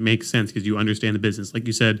additionally, it makes sense because you understand the business. Like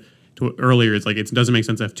you said earlier, it's like it doesn't make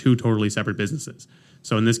sense to have two totally separate businesses.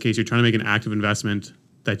 So in this case, you're trying to make an active investment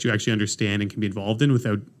that you actually understand and can be involved in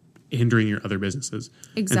without hindering your other businesses.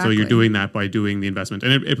 And so Exactly. you're doing that by doing the investment.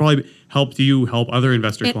 And it probably helped you help other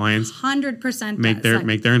investor clients 100% make does.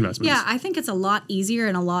 their investments. Yeah, I think it's a lot easier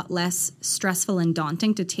and a lot less stressful and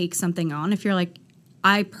daunting to take something on if you're like,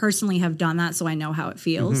 I personally have done that, so I know how it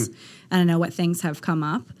feels and I know what things have come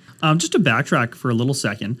up. Just to backtrack for a little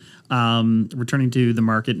second, returning to the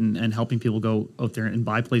market and helping people go out there and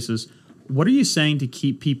buy places, what are you saying to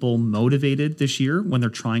keep people motivated this year when they're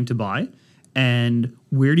trying to buy? And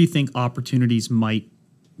where do you think opportunities might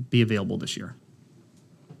be available this year?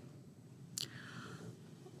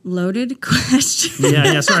 Loaded question.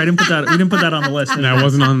 Yeah. Sorry, I didn't put that. We didn't put that on the list. And that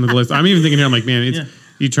wasn't on the list. I'm even thinking here, I'm like, man,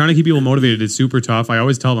 you're trying to keep people motivated. It's super tough. I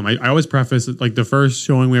always tell them, I always preface it, like the first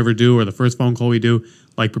showing we ever do or the first phone call we do,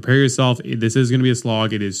 like prepare yourself. This is going to be a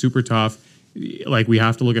slog. It is super tough. Like we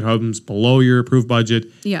have to look at homes below your approved budget.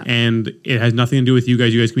 Yeah. And it has nothing to do with you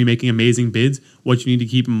guys. You guys can be making amazing bids. What you need to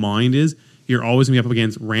keep in mind is you're always going to be up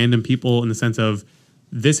against random people in the sense of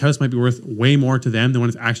this house might be worth way more to them than what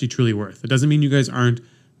it's actually truly worth. It doesn't mean you guys aren't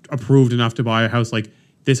approved enough to buy a house. Like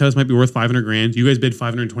this house might be worth 500 grand. You guys bid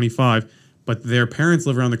 525, but their parents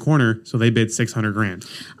live around the corner, so they bid 600 grand.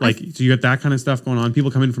 Like, so you got that kind of stuff going on.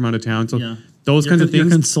 People come in from out of town. So those kinds of things.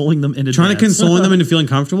 You're consoling them in advance. Trying to console them into feeling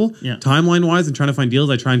comfortable. Yeah. Timeline wise and trying to find deals,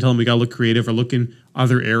 I try and tell them we got to look creative or look in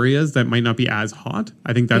other areas that might not be as hot.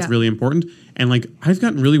 I think that's really important. And like, I've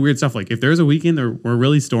gotten really weird stuff. Like if there's a weekend that we're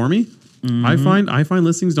really stormy, I find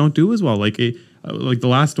listings don't do as well. Like like the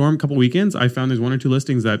last storm, couple weekends, I found there's 1 or 2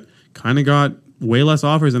 listings that kind of got way less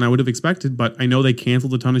offers than I would have expected, but I know they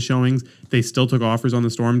canceled a ton of showings. They still took offers on the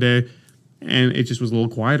storm day, and it just was a little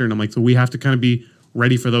quieter. And I'm like, so we have to kind of be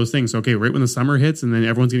ready for those things. So, okay, right when the summer hits and then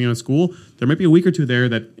everyone's getting out of school, there might be a week or two there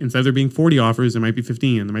that instead of there being 40 offers, there might be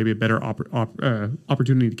 15. There might be a better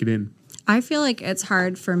opportunity to get in. I feel like it's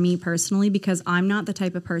hard for me personally because I'm not the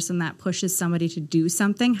type of person that pushes somebody to do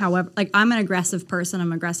something. However, like I'm an aggressive person,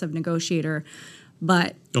 I'm an aggressive negotiator,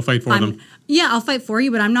 but You'll fight for them. Yeah, I'll fight for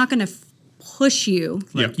you, but I'm not going to push you.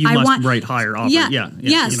 Like you must write higher offer.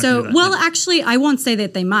 Yeah. So, well, actually, I won't say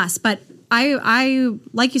that they must, but I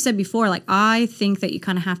like you said before, like I think that you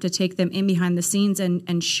kind of have to take them in behind the scenes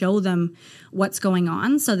and show them what's going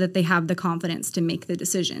on so that they have the confidence to make the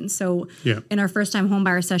decision. So in our first time home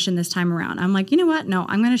buyer session this time around, I'm like, you know what? No,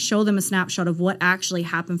 I'm going to show them a snapshot of what actually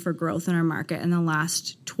happened for growth in our market in the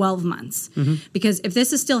last 12 months. Because if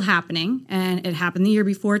this is still happening, and it happened the year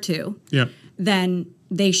before too, then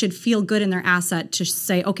they should feel good in their asset to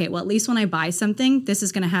say, okay, well, at least when I buy something, this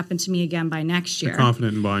is going to happen to me again by next year. You're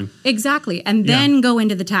confident in buying. Exactly. And then go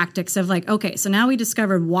into the tactics of like, okay, so now we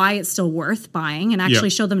discovered why it's still worth buying and actually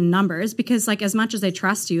show them numbers, because like as much as they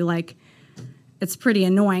trust you, like it's pretty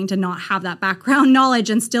annoying to not have that background knowledge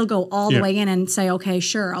and still go all the way in and say, okay,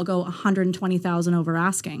 sure, I'll go 120,000 over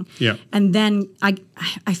asking. And then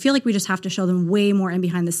I feel like we just have to show them way more in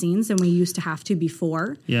behind the scenes than we used to have to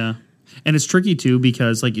before. Yeah. And it's tricky too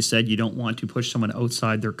because, like you said, you don't want to push someone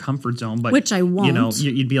outside their comfort zone. But which I won't. You know,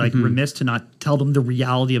 you'd be like remiss to not tell them the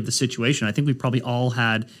reality of the situation. I think we've probably all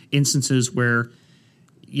had instances where,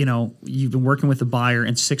 you know, you've been working with a buyer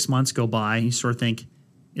and 6 months go by and you sort of think,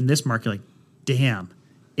 in this market, like, damn,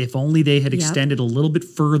 if only they had extended a little bit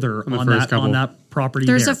further on that property.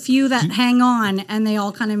 There's a few that hang on and they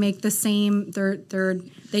all kind of make the same.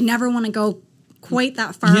 They never want to go quite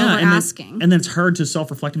that far over asking. And then it's hard to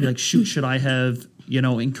self-reflect and be like, shoot, should I have, you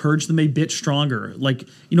know, encouraged them a bit stronger? Like,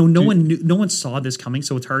 you know, no one saw this coming,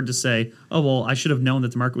 so it's hard to say, oh, well, I should have known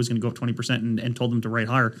that the market was going to go up 20% and told them to write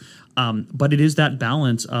higher. But it is that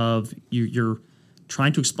balance of you're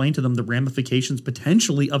trying to explain to them the ramifications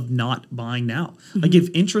potentially of not buying now. Like if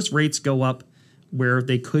interest rates go up where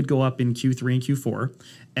they could go up in Q3 and Q4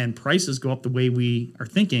 and prices go up the way we are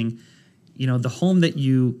thinking, you know, the home that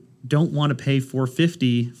you don't want to pay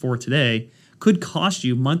 $450 for today could cost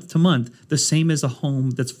you month to month the same as a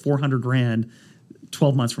home that's $400,000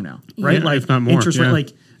 12 months from now, right? Yeah, like if not more. Interest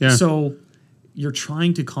rate, so you're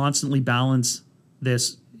trying to constantly balance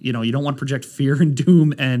this. You know, you don't want to project fear and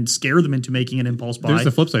doom and scare them into making an impulse buy. There's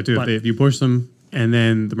the flip side too. If you push them and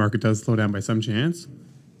then the market does slow down by some chance,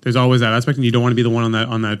 there's always that aspect, and you don't want to be the one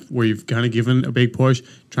on that where you've kind of given a big push,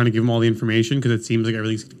 trying to give them all the information because it seems like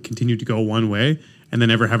everything's continued to go one way, and then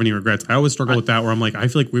never have any regrets. I always struggle with that, where I'm like, I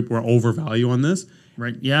feel like we're overvalue on this.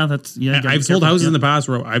 Right? Yeah, I've sold houses in the past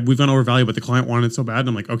where we've gone overvalue, but the client wanted it so bad, and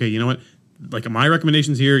I'm like, okay, you know what? Like my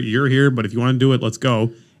recommendation's here, you're here, but if you want to do it, let's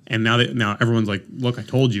go. And now everyone's like, look, I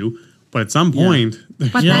told you. But at some point...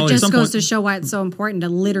 But that just goes to show why it's so important to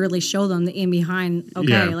literally show them the in behind,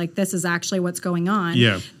 like this is actually what's going on.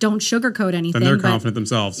 Yeah. Don't sugarcoat anything. Then they're confident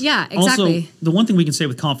themselves. Yeah, exactly. Also, the one thing we can say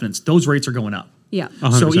with confidence, those rates are going up. Yeah.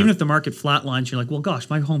 100%. So even if the market flatlines, you're like, well, gosh,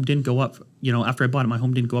 my home didn't go up. You know, after I bought it, my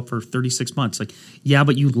home didn't go up for 36 months. Like, yeah,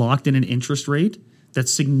 but you locked in an interest rate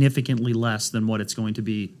that's significantly less than what it's going to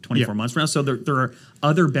be 24 months from now. So there are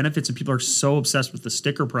other benefits, and people are so obsessed with the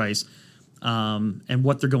sticker price and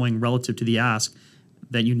what they're going relative to the ask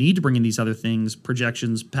that you need to bring in these other things,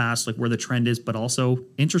 projections past like where the trend is, but also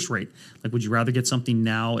interest rate. Like, would you rather get something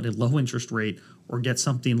now at a low interest rate or get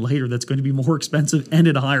something later that's going to be more expensive and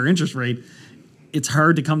at a higher interest rate? It's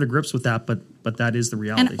hard to come to grips with that, but that is the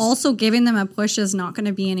reality. And also giving them a push is not going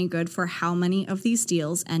to be any good for how many of these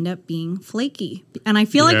deals end up being flaky. And I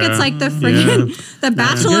feel like it's like the friggin' the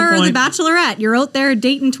Bachelor or the Bachelorette. You're out there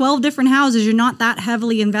dating 12 different houses. You're not that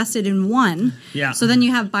heavily invested in one. Yeah. So then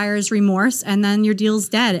you have buyer's remorse, and then your deal's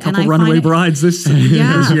dead. Couple runaway brides this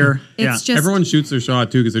year. It's just everyone shoots their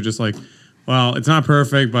shot too because they're just like, well, it's not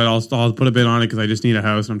perfect, but I'll put a bid on it because I just need a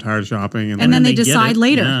house and I'm tired of shopping. And then they decide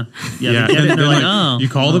later. Yeah. They get it, and they're like, oh. You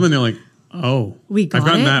call them and they're like, oh. I've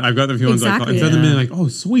gotten that. I've gotten a few ones like, instead of them being like, oh,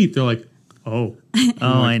 sweet, they're like, oh.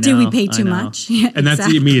 I know. Do we pay too much? Yeah, and that's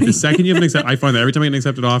the immediate. The second you have an accept, I find that every time I get an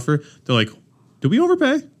accepted offer, they're like, do we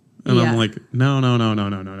overpay? And I'm like, no.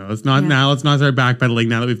 Let's not now. Let's not start backpedaling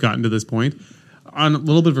now that we've gotten to this point. On a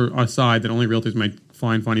little bit of a side that only realtors might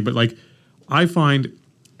find funny, but like I find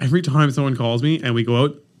every time someone calls me and we go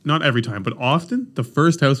out, not every time, but often, the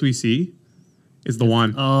first house we see is the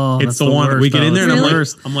one. Oh, it's that's the the one. worst, We get though. in there It's and the I'm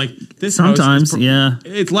worst. like, this Sometimes, house is yeah.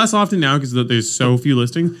 It's less often now because there's so few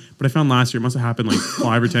listings. But I found last year it must have happened like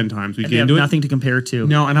 5 or 10 times. We They get have into it. nothing to compare to.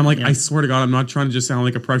 No, and I'm like, I swear to God, I'm not trying to just sound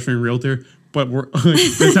like a pressuring realtor, but we're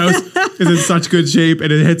this house is in such good shape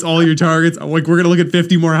and it hits all your targets. I'm like, we're gonna look at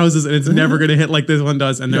 50 more houses and it's never gonna hit like this one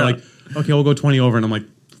does. And they're like, okay, we'll go 20 over, and I'm like,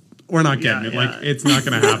 we're not getting it. Like, it's not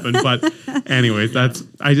gonna happen. But anyways,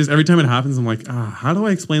 every time it happens, I'm like, how do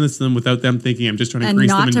I explain this to them without them thinking I'm just trying to grease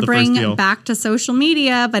them into the first deal? And not to bring back to social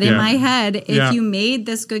media, but in my head, if you made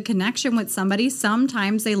this good connection with somebody,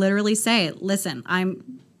 sometimes they literally say, listen,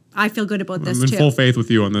 I feel good about this I'm in too. full faith with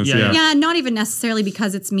you on this. Yeah, not even necessarily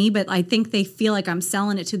because it's me, but I think they feel like I'm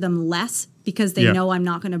selling it to them less because they know I'm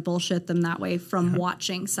not going to bullshit them that way from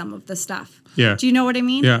watching some of the stuff. Yeah. Do you know what I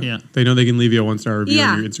mean? Yeah. They know they can leave you a 1-star review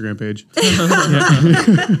on your Instagram page.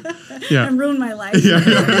 And ruin my life.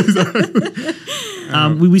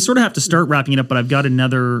 We sort of have to start wrapping it up, but I've got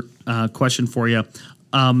another question for you.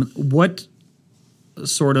 What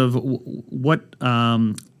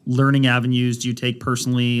learning avenues do you take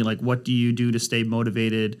personally? Like, what do you do to stay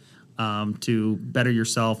motivated, to better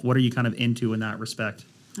yourself? What are you kind of into in that respect?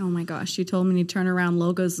 Oh my gosh, you told me to turn around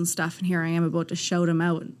logos and stuff, and here I am about to shout them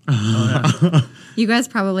out. You guys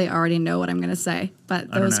probably already know what I'm going to say, but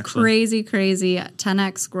those crazy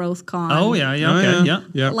 10x growth con. Oh, yeah, okay,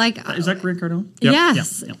 yeah. Like, is that Grant Cardone? Yep.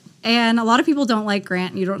 Yes. Yep. And a lot of people don't like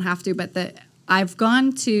Grant, and you don't have to, but I've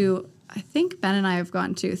gone to, I think Ben and I have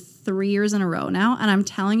gone to 3 years in a row now, and I'm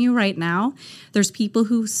telling you right now, there's people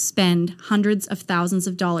who spend hundreds of thousands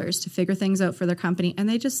of dollars to figure things out for their company, and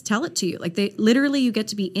they just tell it to you. Like, they literally, you get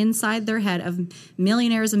to be inside their head of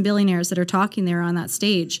millionaires and billionaires that are talking there on that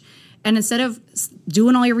stage. And instead of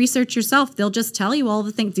doing all your research yourself, they'll just tell you all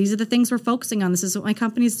the things. These are the things we're focusing on. This is what my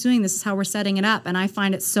company's doing. This is how we're setting it up. And I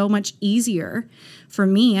find it so much easier for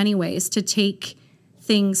me anyways to take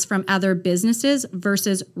things from other businesses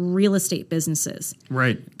versus real estate businesses.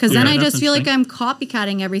 Right. Because then I just feel like I'm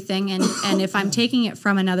copycatting everything. And if I'm taking it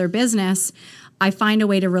from another business, I find a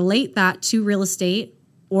way to relate that to real estate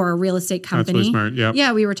or a real estate company. That's really smart,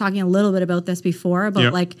 Yeah, we were talking a little bit about this before,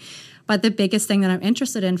 about but the biggest thing that I'm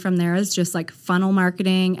interested in from there is just like funnel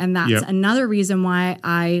marketing. And that's another reason why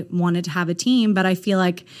I wanted to have a team. But I feel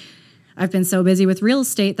like I've been so busy with real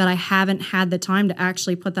estate that I haven't had the time to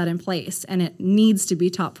actually put that in place. And it needs to be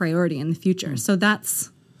top priority in the future. So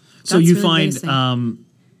that's you really find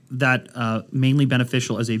that mainly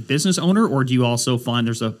beneficial as a business owner, or do you also find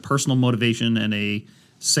there's a personal motivation and a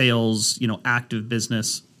sales, active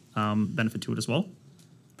business benefit to it as well?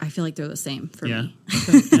 I feel like they're the same for me. Okay.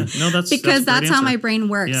 Yeah. No, that's because that's how answer. my brain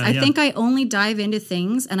works. Yeah, I think I only dive into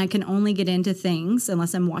things, and I can only get into things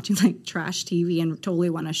unless I'm watching like trash TV and totally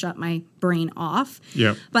want to shut my brain off.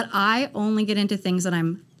 Yeah. But I only get into things that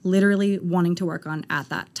I'm literally wanting to work on at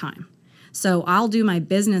that time. So I'll do my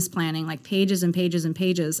business planning, like pages and pages and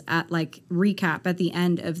pages at like recap at the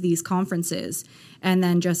end of these conferences. And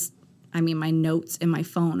then my notes in my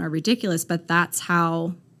phone are ridiculous, but that's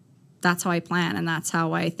how I plan, and that's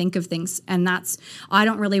how I think of things. And I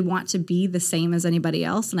don't really want to be the same as anybody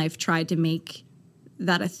else. And I've tried to make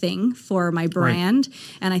that a thing for my brand.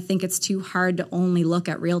 Right. And I think it's too hard to only look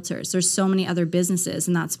at realtors. There's so many other businesses.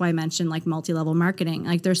 And that's why I mentioned like multi-level marketing.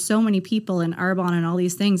 Like there's so many people in Arbonne and all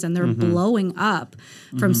these things, and they're blowing up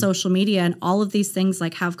from social media. And all of these things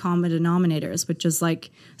like have common denominators, which is like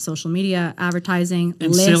social media, advertising,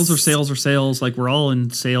 and lists. Sales are sales. Like we're all in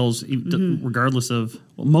sales, regardless of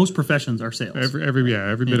most professions are sales.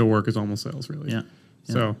 Every bit of work is almost sales, really. Yeah.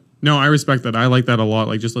 So no, I respect that. I like that a lot.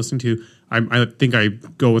 Like just listening to, I think I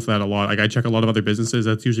go with that a lot. Like I check a lot of other businesses.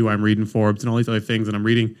 That's usually why I'm reading Forbes and all these other things, and I'm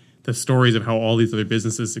reading the stories of how all these other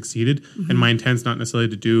businesses succeeded. And my intent's not necessarily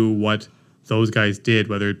to do what those guys did,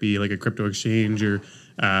 whether it be like a crypto exchange or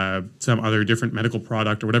some other different medical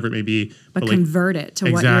product or whatever it may be. But like, convert it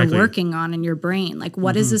to what you're working on in your brain. Like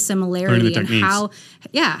what is the similarity and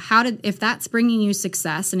if that's bringing you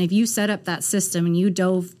success, and if you set up that system and you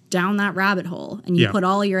dove down that rabbit hole and you put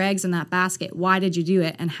all your eggs in that basket, why did you do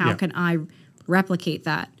it? And how can I replicate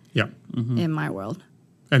that in my world?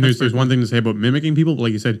 And there's one thing to say about mimicking people, but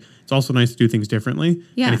like you said, it's also nice to do things differently.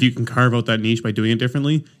 Yeah. And if you can carve out that niche by doing it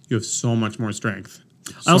differently, you have so much more strength.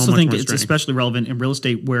 I also think it's especially relevant in real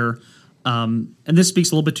estate where, and this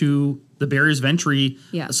speaks a little bit to the barriers of entry.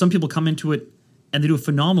 Yeah. Some people come into it and they do a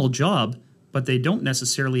phenomenal job, but they don't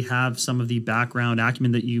necessarily have some of the background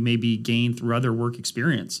acumen that you maybe gain through other work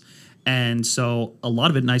experience. And so a lot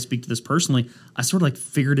of it, and I speak to this personally, I sort of like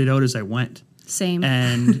figured it out as I went. Same.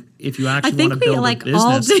 And if you actually want to build a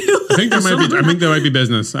business, I think that might be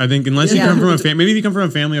business. I think unless you come from maybe if you come from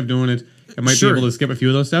a family of doing it, I might be able to skip a few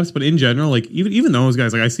of those steps. But in general, like even those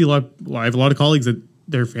guys, like I have a lot of colleagues that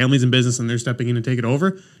their families in business and they're stepping in and take it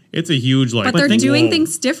over. It's a huge but they're doing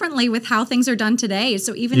things differently with how things are done today.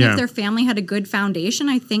 So even if their family had a good foundation,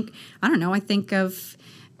 I think of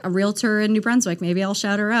a realtor in New Brunswick. Maybe I'll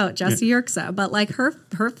shout her out, Jessie Yerksa. But like her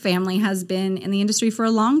family has been in the industry for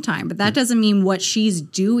a long time. But that doesn't mean what she's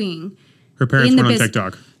doing. Her parents were on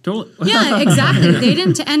TikTok. Totally. Yeah, exactly. They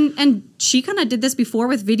didn't, and she kind of did this before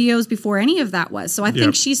with videos before any of that was. So I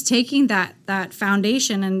think she's taking that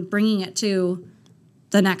foundation and bringing it to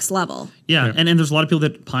the next level. Yeah. And there's a lot of people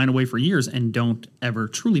that pine away for years and don't ever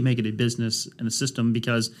truly make it a business and a system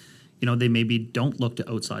because, they maybe don't look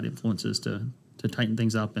to outside influences to tighten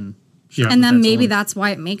things up and. And then maybe that's why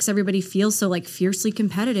it makes everybody feel so like fiercely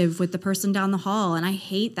competitive with the person down the hall. And I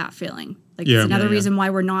hate that feeling. Like it's another reason why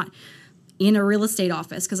we're not in a real estate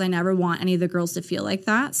office, because I never want any of the girls to feel like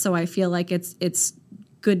that. So I feel like it's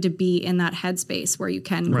good to be in that headspace where you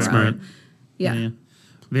can grow. Right. Yeah.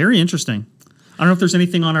 Very interesting. I don't know if there's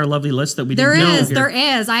anything on our lovely list that we didn't know. There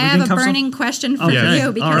is. I have a burning question for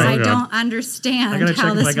you because I don't understand how this works. I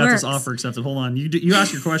got to check if I got this offer accepted. Hold on. You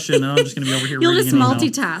ask your question, and I'm just going to be over here You'll reading just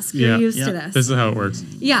multitask. You're used to this. This is how it works.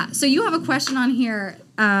 Yeah. So you have a question on here.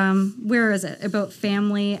 Where is it? About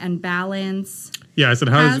family and balance. Yeah, I said,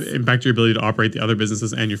 how does it impact your ability to operate the other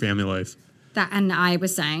businesses and your family life? And I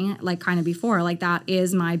was saying, like kind of before, like that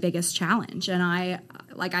is my biggest challenge. And I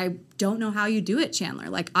don't know how you do it, Chandler.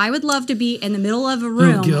 Like I would love to be in the middle of a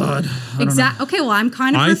room. Oh God. Exactly. Okay, well, I'm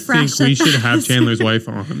kind of refreshed. I think we should have Chandler's wife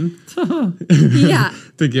on. Yeah.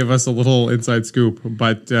 To give us a little inside scoop.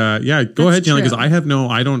 But go ahead, Chandler, because I have no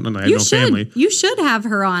family. You should have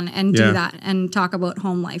her on and do that and talk about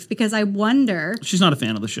home life, because I wonder. She's not a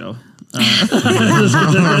fan of the show.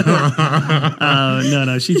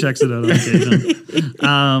 No, she checks it out on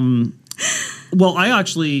occasion. Well, I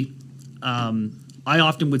actually, I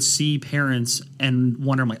often would see parents and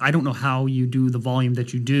wonder, I'm like, I don't know how you do the volume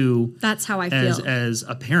that you do. That's how I feel as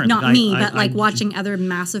a parent. Not me, but watching other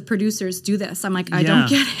massive producers do this. I'm like, I don't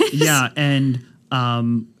get it. Yeah, and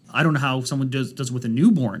I don't know how someone does with a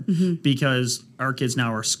newborn, because our kids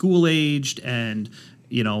now are school aged, and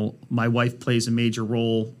my wife plays a major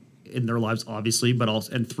role in their lives, obviously, but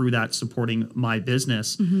also and through that supporting my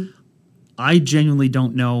business. I genuinely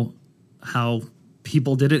don't know how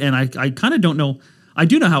people did it, and I kind of don't know. I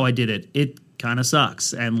do know how I did it. It kind of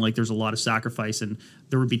sucks, and like there's a lot of sacrifice, and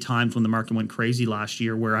there would be times when the market went crazy last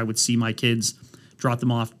year where I would see my kids drop them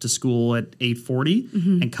off to school at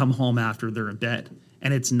 8:40 and come home after they're in bed,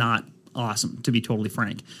 and it's not awesome, to be totally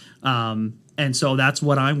frank. And so that's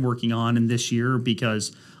what I'm working on in this year,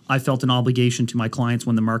 because I felt an obligation to my clients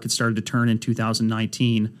when the market started to turn in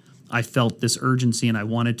 2019. I felt this urgency, and I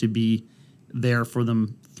wanted to be there for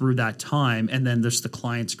them through that time. And then the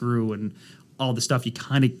clients grew and all the stuff. You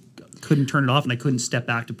kind of couldn't turn it off, and I couldn't step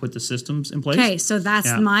back to put the systems in place. Okay, so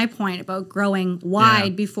that's my point about growing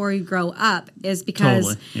wide before you grow up, is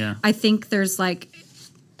because I think there's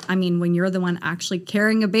when you're the one actually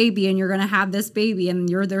carrying a baby and you're going to have this baby and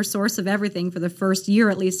you're their source of everything for the first year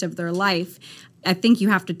at least of their life, I think you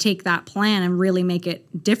have to take that plan and really make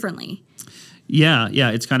it differently. Yeah.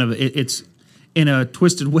 It's kind of, it's in a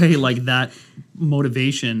twisted way, like that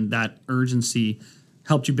motivation, that urgency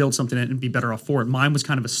helped you build something and be better off for it. Mine was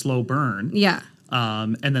kind of a slow burn. Yeah.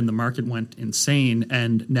 And then the market went insane.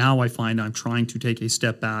 And now I find I'm trying to take a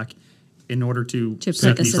step back in order to put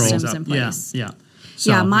the systems in place. Yeah.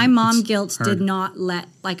 So my mom guilt did not let,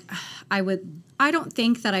 I don't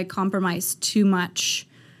think that I compromised too much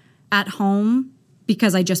at home,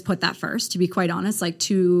 because I just put that first, to be quite honest.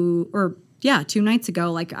 2 nights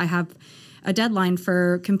ago, I have a deadline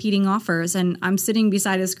for competing offers, and I'm sitting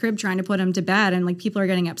beside his crib trying to put him to bed, and people are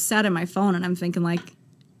getting upset at my phone, and I'm thinking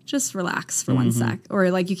just relax for 1 sec. Or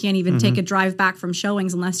you can't even take a drive back from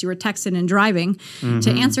showings unless you were texting and driving to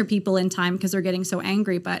answer people in time because they're getting so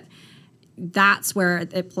angry. But that's where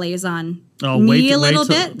it plays on me a little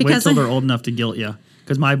bit. Because wait till they're old enough to guilt you.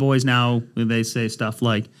 Because my boys now, they say stuff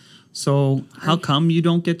like, so how come you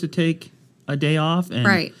don't get to take a day off?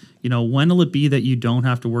 And, when will it be that you don't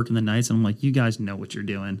have to work in the nights? And I'm like, you guys know what you're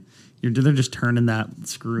doing. They're just turning that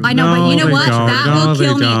screw. I know, but you know what? That will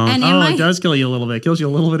kill me. And it does kill you a little bit. It kills you a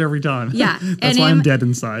little bit every time. Yeah. That's why I'm dead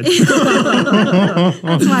inside.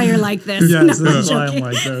 That's why you're like this. Yes, that's why I'm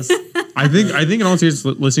like this. I think in all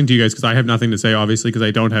seriousness, listening to you guys, because I have nothing to say, obviously, because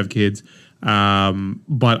I don't have kids.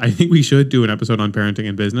 But I think we should do an episode on parenting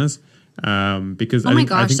and business. Because I think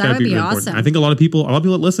that would be really awesome. Important. I think a lot of people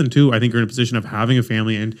that listen to, I think are in a position of having a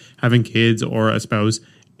family and having kids or a spouse.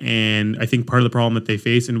 And I think part of the problem that they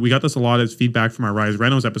face, and we got this a lot as feedback from our Rise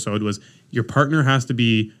Renos episode, was your partner has to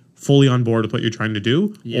be fully on board with what you're trying to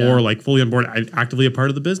do, or like fully on board, actively a part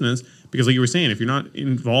of the business. Because like you were saying, if you're not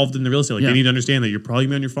involved in the real estate, like they need to understand that you're probably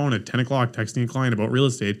gonna be on your phone at 10 o'clock texting a client about real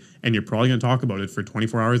estate, and you're probably going to talk about it for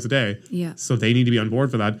 24 hours a day. Yeah. So they need to be on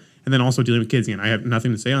board for that. And then also dealing with kids. Again, I have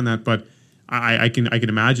nothing to say on that, but I can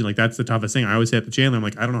imagine like that's the toughest thing. I always say at the Chandler, I'm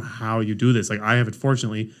like, I don't know how you do this. Like I have it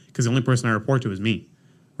fortunately because the only person I report to is me.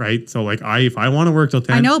 Right. So like if I want to work till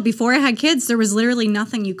 10. I know before I had kids, there was literally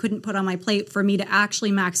nothing you couldn't put on my plate for me to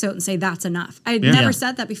actually max out and say that's enough. I'd never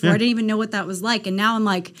said that before. I didn't even know what that was like. And now I'm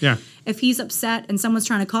like, if he's upset and someone's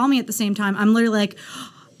trying to call me at the same time, I'm literally like,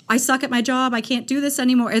 I suck at my job. I can't do this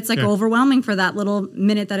anymore. It's like overwhelming for that little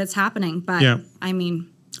minute that it's happening. But I mean,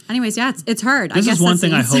 anyways, it's hard. This is one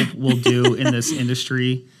thing I hope we'll do in this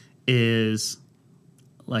industry is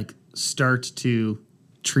like start to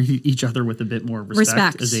treat each other with a bit more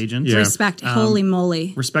respect as agents. Yeah. Respect. Holy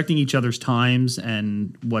moly. Respecting each other's times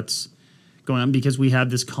and what's going on, because we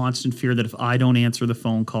have this constant fear that if I don't answer the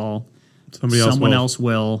phone call, someone else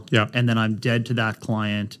will. Yeah. And then I'm dead to that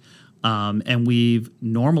client. And we've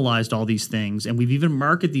normalized all these things, and we've even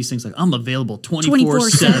marketed these things like I'm available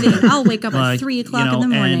 24/7. I'll wake up at 3 o'clock in the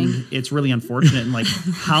morning. And it's really unfortunate. And like,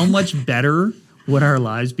 how much better would our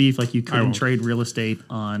lives be if like you couldn't trade real estate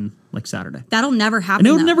on like Saturday? That'll never happen.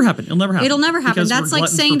 And it'll never happen. It'll never happen. It'll never happen. That's like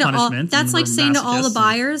saying to all. That's like saying to all the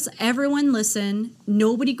buyers, everyone listen.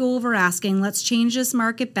 Nobody go over asking. Let's change this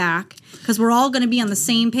market back because we're all going to be on the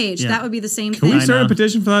same page. That would be the same thing. Can we start a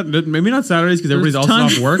petition for that? Maybe not Saturdays because everybody's also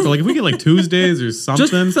off work. But like if we get like Tuesdays or something.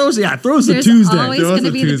 Just throw us a Tuesday. There's always going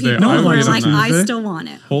to be the people who are like, I still want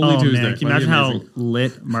it. Holy Tuesday. Man, can you imagine how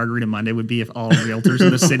lit Margarita Monday would be if all realtors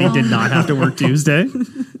in the city did not have to work Tuesday?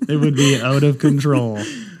 It would be out of control.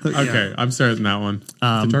 Okay, I'm starting that one.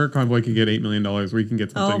 The Target Convoy can get $8 million. We can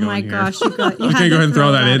get something going here. Oh my gosh, you can go ahead and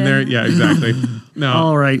throw that in there. Yeah, exactly. No.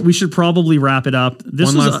 All right, we should probably wrap it up.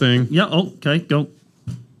 One last thing. Yeah. Oh, okay. Go.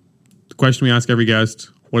 The question we ask every guest: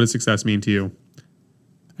 what does success mean to you?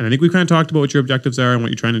 And I think we've kind of talked about what your objectives are and what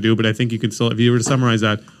you're trying to do. But I think you could still, if you were to summarize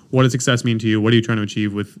that, what does success mean to you? What are you trying to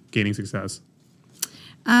achieve with gaining success?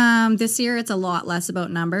 This year, it's a lot less about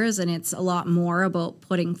numbers, and it's a lot more about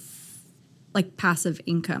putting like passive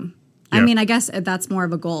income. Yeah. I mean, I guess that's more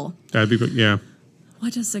of a goal. That'd be good. Yeah.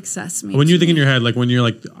 What does success mean? When you think in your head, like when you're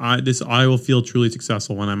like, I will feel truly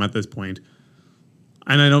successful when I'm at this point.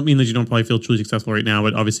 And I don't mean that you don't probably feel truly successful right now,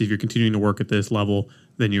 but obviously if you're continuing to work at this level,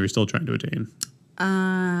 then you're still trying to attain.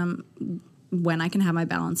 When I can have my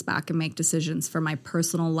balance back and make decisions for my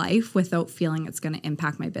personal life without feeling it's going to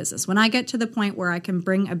impact my business. When I get to the point where I can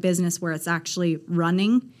bring a business where it's actually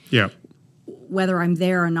running, whether I'm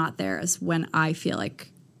there or not there is when I feel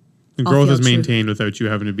like the growth is maintained without you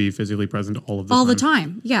having to be physically present all the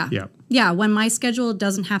time. Yeah. When my schedule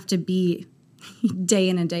doesn't have to be day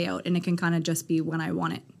in and day out, and it can kind of just be when I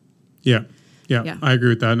want it. Yeah. I agree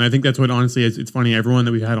with that. And I think that's what honestly is. It's funny. Everyone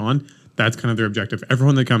that we've had on, that's kind of their objective.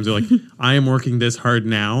 Everyone that comes, they're like, I am working this hard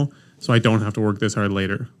now, so I don't have to work this hard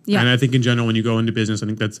later. Yeah. And I think in general, when you go into business, I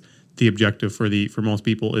think that's the objective for most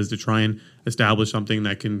people is to try and establish something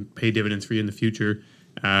that can pay dividends for you in the future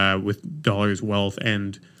with dollars, wealth,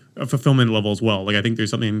 and a fulfillment level as well. Like I think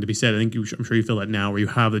there's something to be said. I think I'm sure you feel that now where you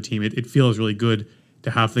have the team. It feels really good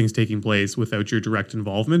to have things taking place without your direct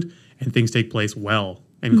involvement, and things take place well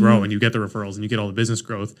and grow, and you get the referrals and you get all the business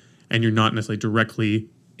growth, and you're not necessarily directly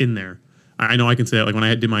in there. I know I can say that, like when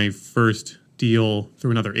I did my first deal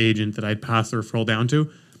through another agent that I'd passed the referral down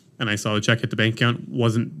to, and I saw the check hit the bank account,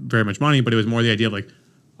 wasn't very much money, but it was more the idea of like,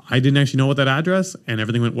 I didn't actually know what that address, and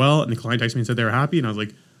everything went well, and the client texted me and said they were happy, and I was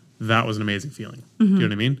like, that was an amazing feeling. Do you know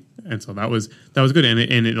what I mean? And so that was good, and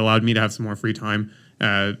it allowed me to have some more free time,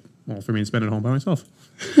 for me to spend at home by myself.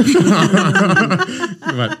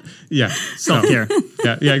 But yeah, self-care.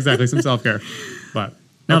 Yeah, exactly, some self-care. But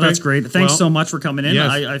no, that's great. Thanks so much for coming in. Yes.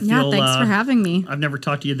 I feel, thanks for having me. I've never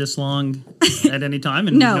talked to you this long at any time,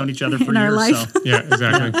 and we've known each other for in years. Our life. So. Yeah,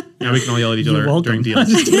 exactly. Yeah, we can all yell at each other during deals.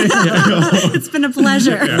 It's been a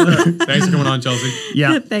pleasure. Thanks for coming on, Chelsea.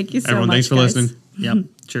 Yeah, thank you so Everyone, much. Thanks for listening. Yep.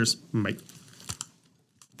 Cheers. Bye.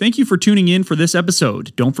 Thank you for tuning in for this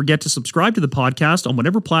episode. Don't forget to subscribe to the podcast on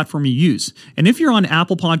whatever platform you use. And if you're on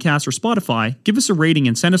Apple Podcasts or Spotify, give us a rating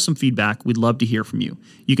and send us some feedback. We'd love to hear from you.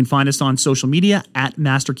 You can find us on social media at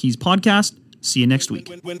Master Keys Podcast. See you next week.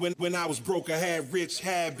 When I was broke, I had rich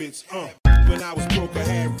habits. When I was broke, I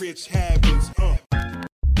had rich habits.